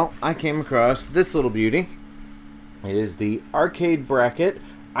 Well, I came across this little beauty. It is the arcade bracket.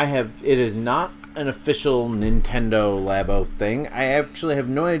 It is not an official Nintendo Labo thing. I actually have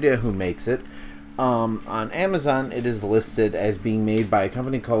no idea who makes it. On Amazon, it is listed as being made by a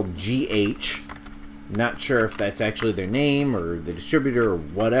company called GH. Not sure if that's actually their name or the distributor or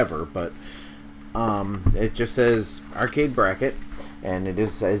whatever, but it just says arcade bracket, and it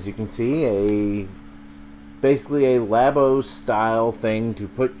is, as you can see, basically a Labo style thing to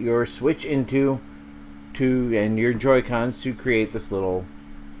put your Switch into and your Joy-Cons to create this little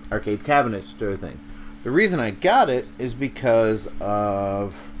arcade cabinet sort of thing. The reason I got it is because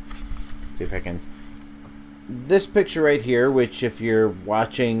of, let's see if I can, this picture right here, which if you're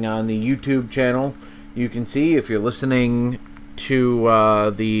watching on the YouTube channel, you can see. If you're listening to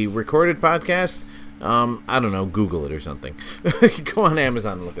the recorded podcast, I don't know, Google it or something. Go on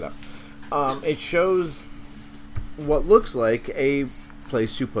Amazon and look it up. It shows what looks like a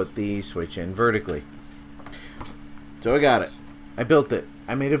place to put the Switch in vertically. So I got it. I built it.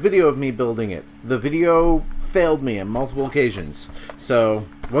 I made a video of me building it. The video failed me on multiple occasions, so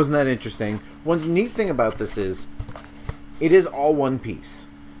wasn't that interesting. One neat thing about this is it is all one piece,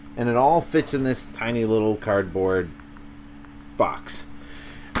 and it all fits in this tiny little cardboard box.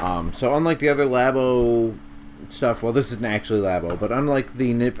 So unlike the other Labo stuff, well, this isn't actually Labo, but unlike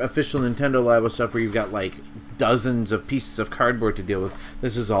the official Nintendo Labo stuff where you've got like dozens of pieces of cardboard to deal with,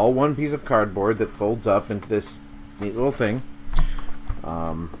 this is all one piece of cardboard that folds up into this neat little thing.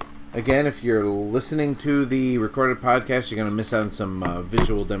 Again, if you're listening to the recorded podcast, you're going to miss out on some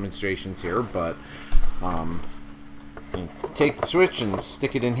visual demonstrations here, but you take the Switch and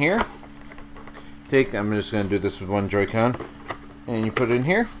stick it in here. I'm just going to do this with one Joy-Con, and you put it in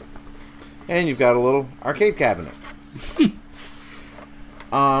here, and you've got a little arcade cabinet.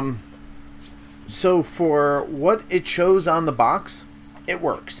 So for what it shows on the box, it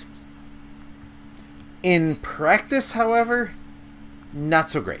works. In practice, however, not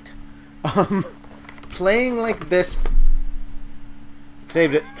so great. Playing like this...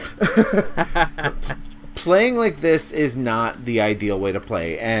 Saved it. Playing like this is not the ideal way to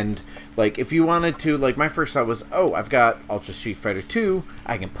play. And, like, if you wanted to... Like, my first thought was, I've got Ultra Street Fighter 2.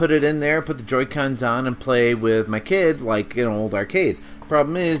 I can put it in there, put the Joy-Cons on, and play with my kid like an old arcade.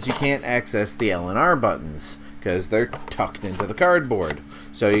 Problem is, you can't access the L and R buttons, because they're tucked into the cardboard.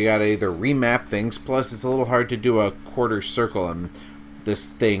 So you gotta either remap things, plus it's a little hard to do a quarter circle on this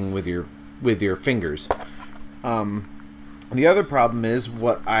thing with your fingers. The other problem is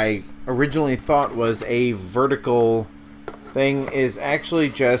what I originally thought was a vertical thing is actually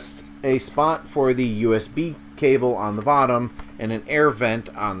just a spot for the USB cable on the bottom and an air vent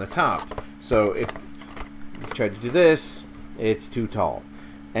on the top. So if you try to do this, it's too tall.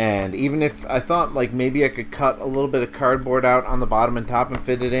 And even if I thought like maybe I could cut a little bit of cardboard out on the bottom and top and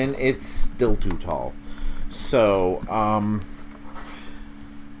fit it in, it's still too tall. So,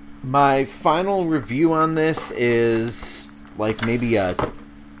 my final review on this is like maybe a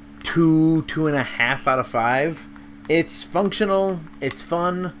 2.5 out of 5. It's functional, it's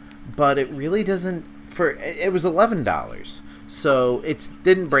fun, but it really doesn't. It was $11, so it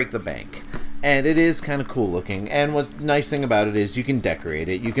didn't break the bank. And it is kind of cool looking. And what nice thing about it is you can decorate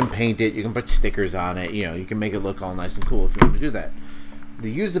it, you can paint it, you can put stickers on it, you can make it look all nice and cool if you want to do that.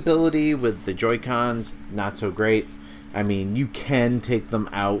 The usability with the Joy-Cons, not so great. I mean, you can take them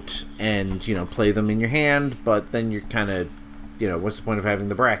out and, play them in your hand, but then you're kind of, what's the point of having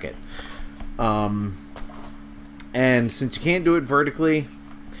the bracket? And since you can't do it vertically,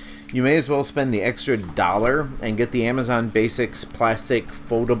 you may as well spend the extra $1 and get the Amazon Basics plastic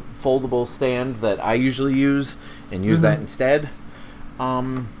foldable stand that I usually use and use that instead.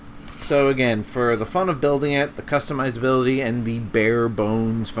 So again, for the fun of building it, the customizability, and the bare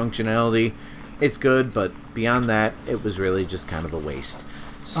bones functionality, it's good, but beyond that, it was really just kind of a waste.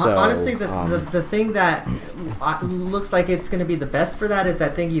 So, honestly, the thing that looks like it's going to be the best for that is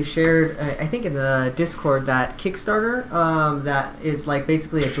that thing you shared, I think in the Discord, that Kickstarter that is like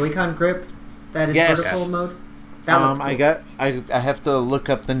basically a Joy-Con grip that is vertical mode. That cool. I have to look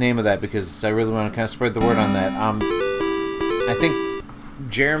up the name of that because I really want to kind of spread the word on that. I think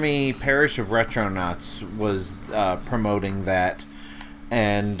Jeremy Parrish of Retronauts was promoting that,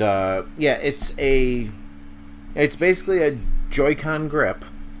 and it's basically a Joy-Con grip,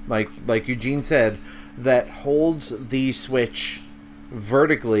 like Eugene said, that holds the Switch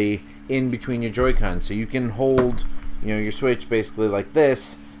vertically in between your Joy-Con. So you can hold, your Switch basically like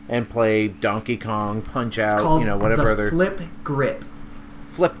this and play Donkey Kong, Punch Out, it's called whatever the other Flip Grip.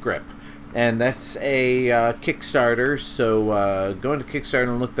 Flip Grip. And that's a Kickstarter, so go into Kickstarter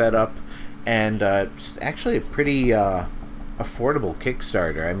and look that up. And it's actually a pretty affordable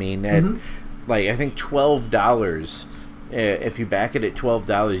Kickstarter. I mean, I think $12. If you back it at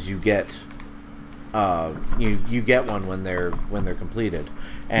 $12, you get you get one when they're completed,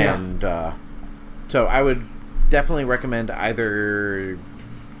 and so I would definitely recommend either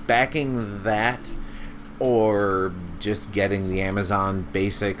backing that or just getting the Amazon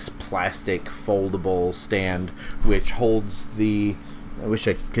Basics plastic foldable stand, which holds the. I wish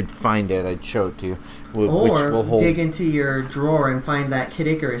I could find it. I'd show it to you. Or which will hold. Dig into your drawer and find that Kid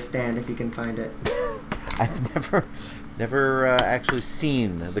Icarus stand if you can find it. I've never actually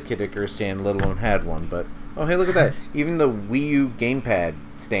seen the Kid Icarus stand, let alone had one. But oh, hey, look at that! Even the Wii U gamepad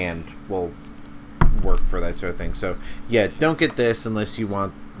stand will work for that sort of thing. So yeah, don't get this unless you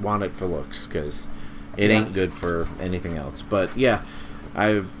want it for looks, because it ain't good for anything else. But yeah,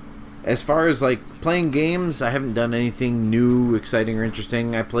 as far as like playing games, I haven't done anything new, exciting, or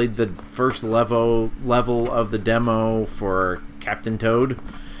interesting. I played the first level of the demo for Captain Toad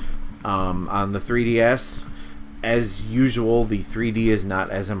on the 3DS. As usual, the 3D is not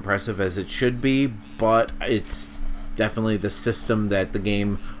as impressive as it should be, but it's definitely the system that the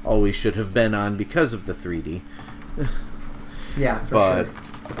game always should have been on because of the 3D. Yeah, for sure.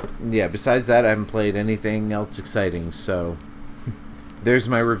 Yeah, besides that, I haven't played anything else exciting, so there's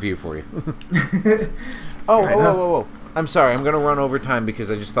my review for you. Whoa. I'm sorry, I'm going to run over time because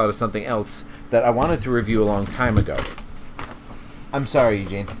I just thought of something else that I wanted to review a long time ago. I'm sorry,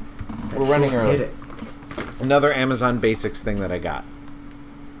 Eugene. We're running early. Hit it. Another Amazon Basics thing that I got.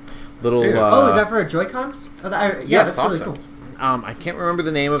 Is that for a Joy-Con? That's awesome. Really cool. I can't remember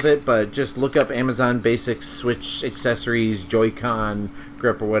the name of it, but just look up Amazon Basics Switch accessories, Joy-Con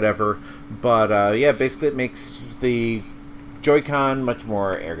grip or whatever. But basically it makes the Joy-Con much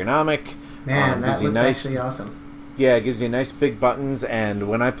more ergonomic. Man, that looks actually awesome. Yeah, it gives you nice big buttons, and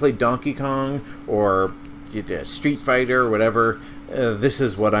when I play Donkey Kong or Street Fighter or whatever, this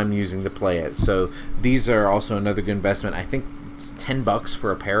is what I'm using to play it. So these are also another good investment. I think it's $10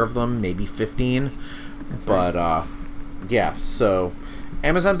 for a pair of them, maybe 15. That's but nice. So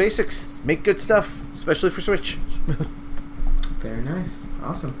Amazon Basics make good stuff, especially for Switch. Very nice.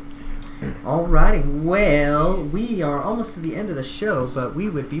 Awesome. Alrighty, well, we are almost to the end of the show, but we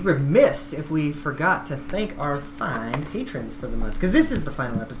would be remiss if we forgot to thank our fine patrons for the month, because this is the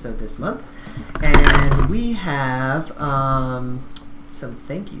final episode this month, and we have some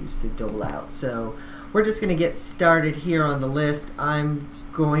thank yous to dole out. So we're just going to get started here on the list. I'm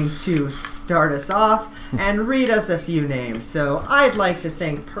going to start us off and read us a few names. So I'd like to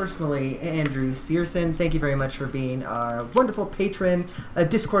thank personally Andrew Searson. Thank you very much for being our wonderful patron, a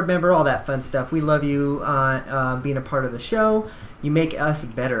Discord member, all that fun stuff. We love you being a part of the show. You make us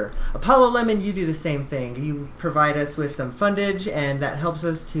better. Apollo Lemon, you do the same thing. You provide us with some fundage, and that helps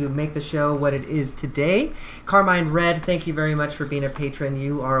us to make the show what it is today. Carmine Red, thank you very much for being a patron.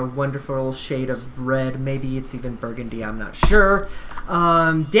 You are a wonderful shade of red. Maybe it's even burgundy, I'm not sure.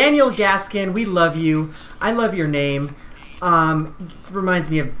 Daniel Gaskin, we love you. I love your name.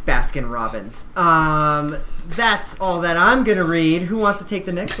 Reminds me of Baskin Robbins. That's all that I'm going to read. Who wants to take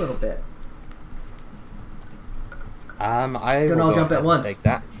the next little bit? I Don't will all go jump ahead at once. And take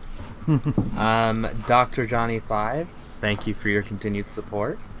that. Dr. Johnny 5, thank you for your continued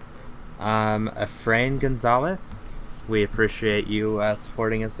support. Efrain Gonzalez, we appreciate you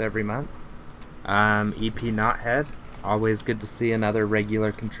supporting us every month. EP Knothead, always good to see another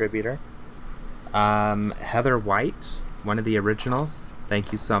regular contributor. Heather White, one of the originals,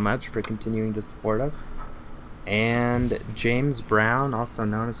 thank you so much for continuing to support us. And James Brown, also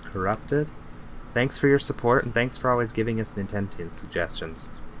known as Corrupted, thanks for your support and thanks for always giving us Nintendo suggestions.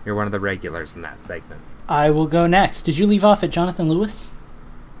 You're one of the regulars in that segment. I will go next. Did you leave off at Jonathan Lewis?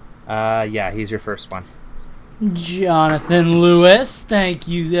 Yeah, he's your first one. Jonathan Lewis, thank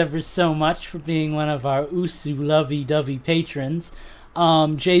you ever so much for being one of our Usu lovey-dovey patrons.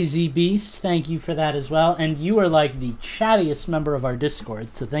 JZ Beast, thank you for that as well. And you are like the chattiest member of our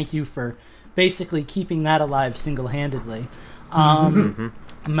Discord, so thank you for basically keeping that alive single-handedly.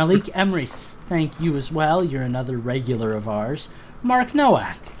 Malik Emrys, thank you as well. You're another regular of ours. Mark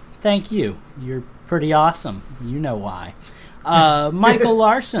Nowak, thank you. You're pretty awesome. You know why. Michael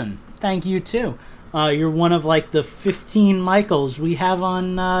Larson, thank you too. You're one of like the 15 Michaels we have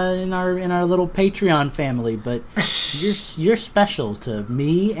on in our little Patreon family, but you're special to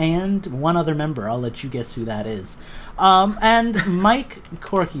me and one other member. I'll let you guess who that is. And Mike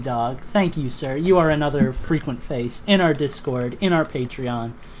Corky Dog, thank you, sir. You are another frequent face in our Discord, in our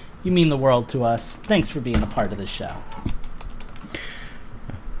Patreon. You mean the world to us. Thanks for being a part of the show.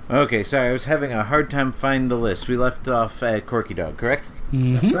 Okay, sorry, I was having a hard time finding the list. We left off at Corky Dog, correct?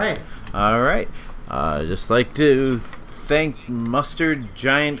 Mm-hmm. That's right. All right. Just like to thank Mustard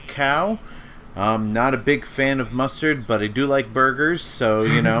Giant Cow. Not a big fan of mustard, but I do like burgers, so,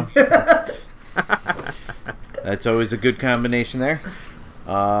 you know. That's always a good combination there.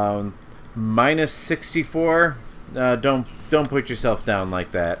 Minus 64. Don't put yourself down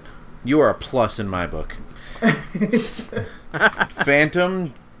like that. You are a plus in my book.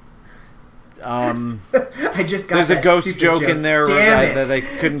 Phantom. I just got there's that a ghost stupid joke in there that I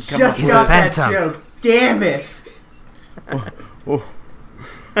couldn't come up with. Just got that joke. Damn it!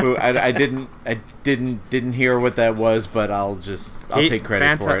 I didn't hear what that was, but I'll take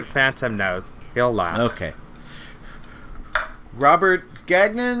credit for it. Phantom knows. He'll laugh. Okay. Robert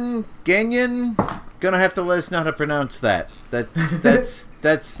Gagnon, gonna have to let us know how to pronounce that.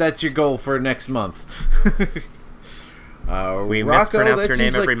 That's your goal for next month. We Rocco, mispronounce your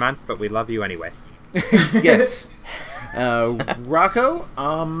name every month, but we love you anyway. Yes. Rocco,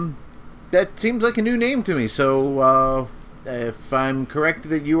 that seems like a new name to me. So, if I'm correct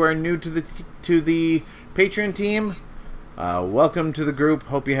that you are new to the Patreon team, welcome to the group.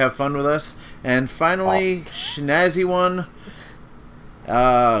 Hope you have fun with us. And finally, Schnazzy one,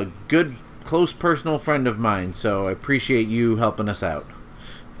 good close personal friend of mine. So I appreciate you helping us out.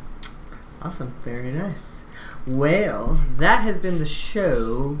 Awesome, very nice. Well, that has been the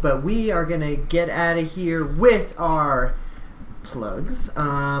show, but we are going to get out of here with our plugs.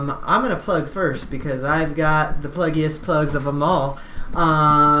 I'm going to plug first because I've got the pluggiest plugs of them all.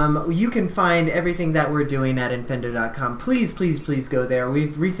 You can find everything that we're doing at Infendo.com. Please, please, please go there.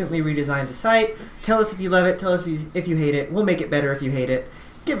 We've recently redesigned the site. Tell us if you love it. Tell us if you hate it. We'll make it better if you hate it.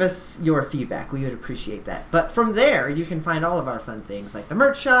 Give us your feedback. We would appreciate that. But from there, you can find all of our fun things like the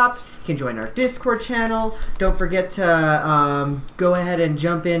merch shop. You can join our Discord channel. Don't forget to go ahead and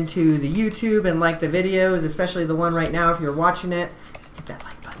jump into the YouTube and like the videos, especially the one right now if you're watching it. Hit that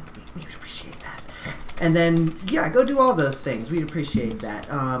like button. We would appreciate that. And then, yeah, go do all those things. We'd appreciate that.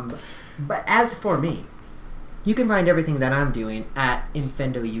 But as for me, you can find everything that I'm doing at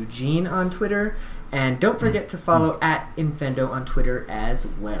Infendo Eugene on Twitter. And don't forget to follow at Infendo on Twitter as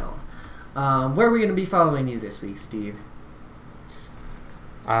well. Where are we going to be following you this week, Steve?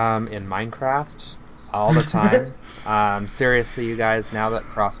 In Minecraft, all the time. Seriously, you guys, now that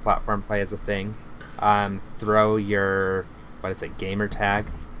cross-platform play is a thing, throw your, gamer tag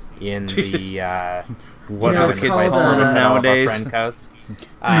in the... what kids call them nowadays. Friend codes.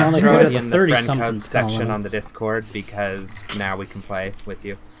 Throw it in the friend codes section on the Discord because now we can play with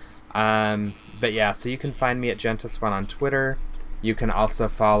you. But yeah, so you can find me at Gentis1 on Twitter. You can also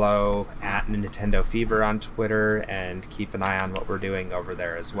follow at Nintendo Fever on Twitter and keep an eye on what we're doing over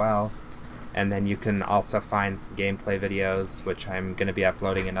there as well. And then you can also find some gameplay videos, which I'm going to be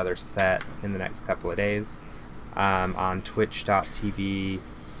uploading another set in the next couple of days, on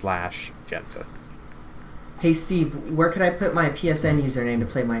twitch.tv/Gentis. Hey Steve, where could I put my PSN username to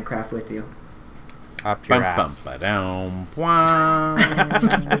play Minecraft with you? Up your ass.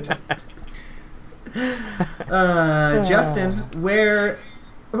 Justin, where...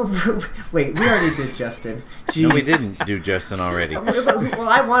 Wait, we already did Justin. Jeez. No, we didn't do Justin already. Well,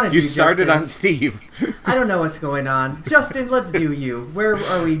 I wanted to You do started Justin. on Steve. I don't know what's going on. Justin, let's do you. Where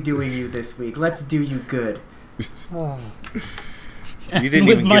are we doing you this week? Let's do you good. You didn't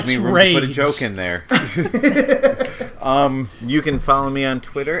even give me room to put a joke in there. You can follow me on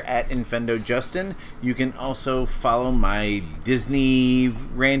Twitter at InfendoJustin. You can also follow my Disney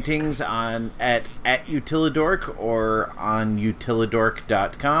rantings at Utilidork or on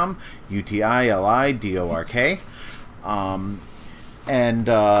utilidork.com, UTILIDORK.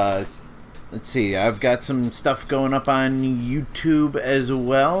 Let's see, I've got some stuff going up on YouTube as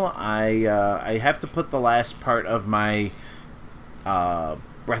well. I have to put the last part of my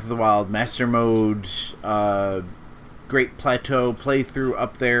Breath of the Wild Master Mode Great Plateau playthrough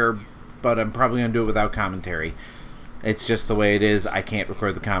up there, but I'm probably going to do it without commentary. It's just the way it is. I can't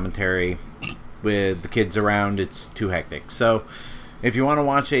record the commentary with the kids around. It's too hectic. So if you want to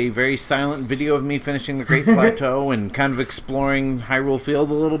watch a very silent video of me finishing the Great Plateau and kind of exploring Hyrule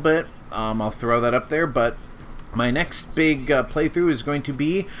Field a little bit, I'll throw that up there. But my next big playthrough is going to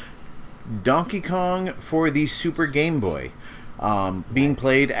be Donkey Kong for the Super Game Boy. Being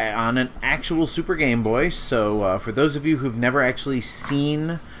played on an actual Super Game Boy. So for those of you who've never actually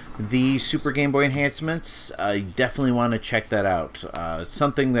seen the Super Game Boy enhancements, you definitely want to check that out. It's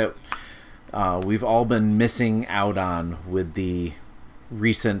something that we've all been missing out on with the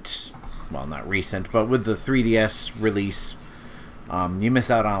recent, well, not recent, but with the 3DS release. You miss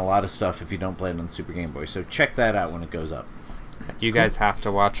out on a lot of stuff if you don't play it on the Super Game Boy. So check that out when it goes up. You guys have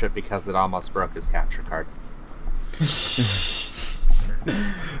to watch it because it almost broke his capture card.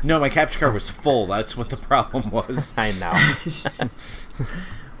 No, my capture card was full. That's what the problem was. I know.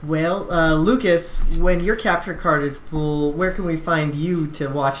 Well, Lucas, when your capture card is full, where can we find you to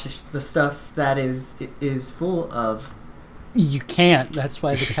watch the stuff that is full of? You can't. That's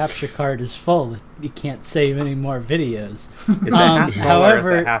why the capture card is full. You can't save any more videos. Is it half full or is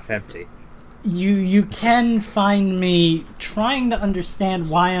it half empty? You can find me trying to understand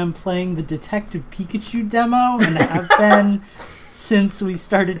why I'm playing the Detective Pikachu demo, and have been since we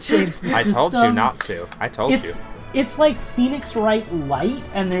started changing the system. I told you not to. I told you. It's like Phoenix Wright Light,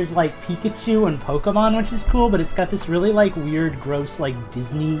 and there's like Pikachu and Pokemon, which is cool, but it's got this really like weird, gross, like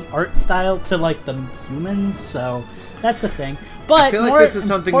Disney art style to like the humans, so that's a thing. But I feel like this is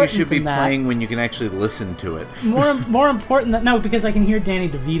something you should be playing when you can actually listen to it. More important than no, because I can hear Danny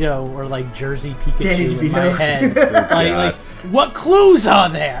DeVito or like Jersey Pikachu in my head. like what clues are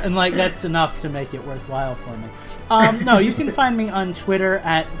there? And like that's enough to make it worthwhile for me. No, you can find me on Twitter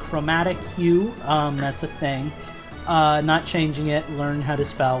at Chromatic Hue. That's a thing. Not changing it. Learn how to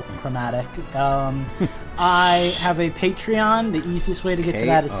spell chromatic. I have a Patreon. The easiest way to get to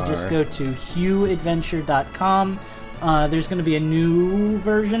that is to just go to hueadventure.com. There's going to be a new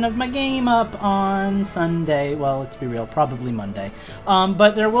version of my game up on Sunday. Well, let's be real, probably Monday.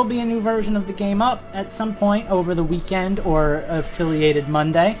 But there will be a new version of the game up at some point over the weekend or affiliated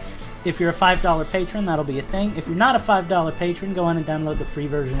Monday. If you're a $5 patron, that'll be a thing. If you're not a $5 patron, go on and download the free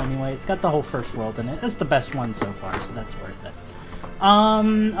version anyway. It's got the whole first world in it. It's the best one so far, so that's worth it.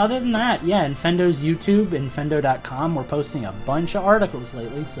 Other than that, yeah, Infendo's YouTube, infendo.com. We're posting a bunch of articles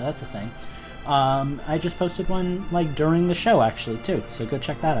lately, so that's a thing. I just posted one like during the show actually too, so go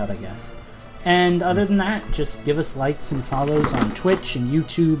check that out, I guess. And other than that, just give us likes and follows on Twitch and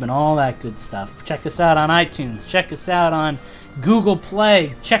YouTube and all that good stuff. Check us out on iTunes. Check us out on Google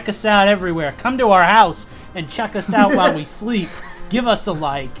Play. Check us out everywhere. Come to our house and check us out while we sleep. Give us a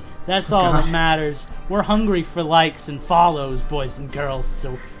like. That's all that matters. We're hungry for likes and follows, boys and girls,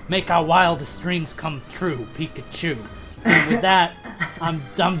 so make our wildest dreams come true, Pikachu. And with that, I'm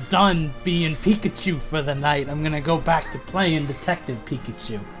done being Pikachu for the night. I'm gonna go back to playing Detective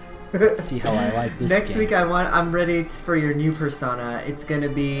Pikachu. Let's see how I like this Next game. week, I'm ready for your new persona. It's gonna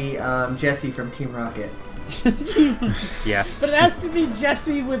be Jesse from Team Rocket. Yes. But it has to be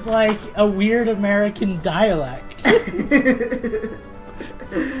Jesse with like a weird American dialect.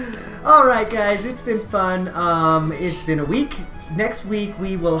 Alright guys, it's been fun. It's been a week. Next week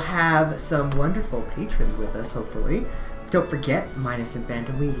we will have some wonderful patrons with us, hopefully. Don't forget, Minus and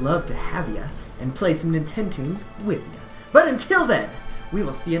Phantom, we'd love to have ya and play some Nintendoons with ya. But until then, we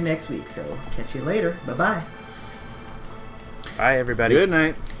will see you next week, so catch you later. Bye-bye. Bye, everybody. Good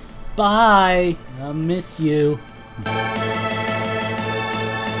night. Bye. I'll miss you.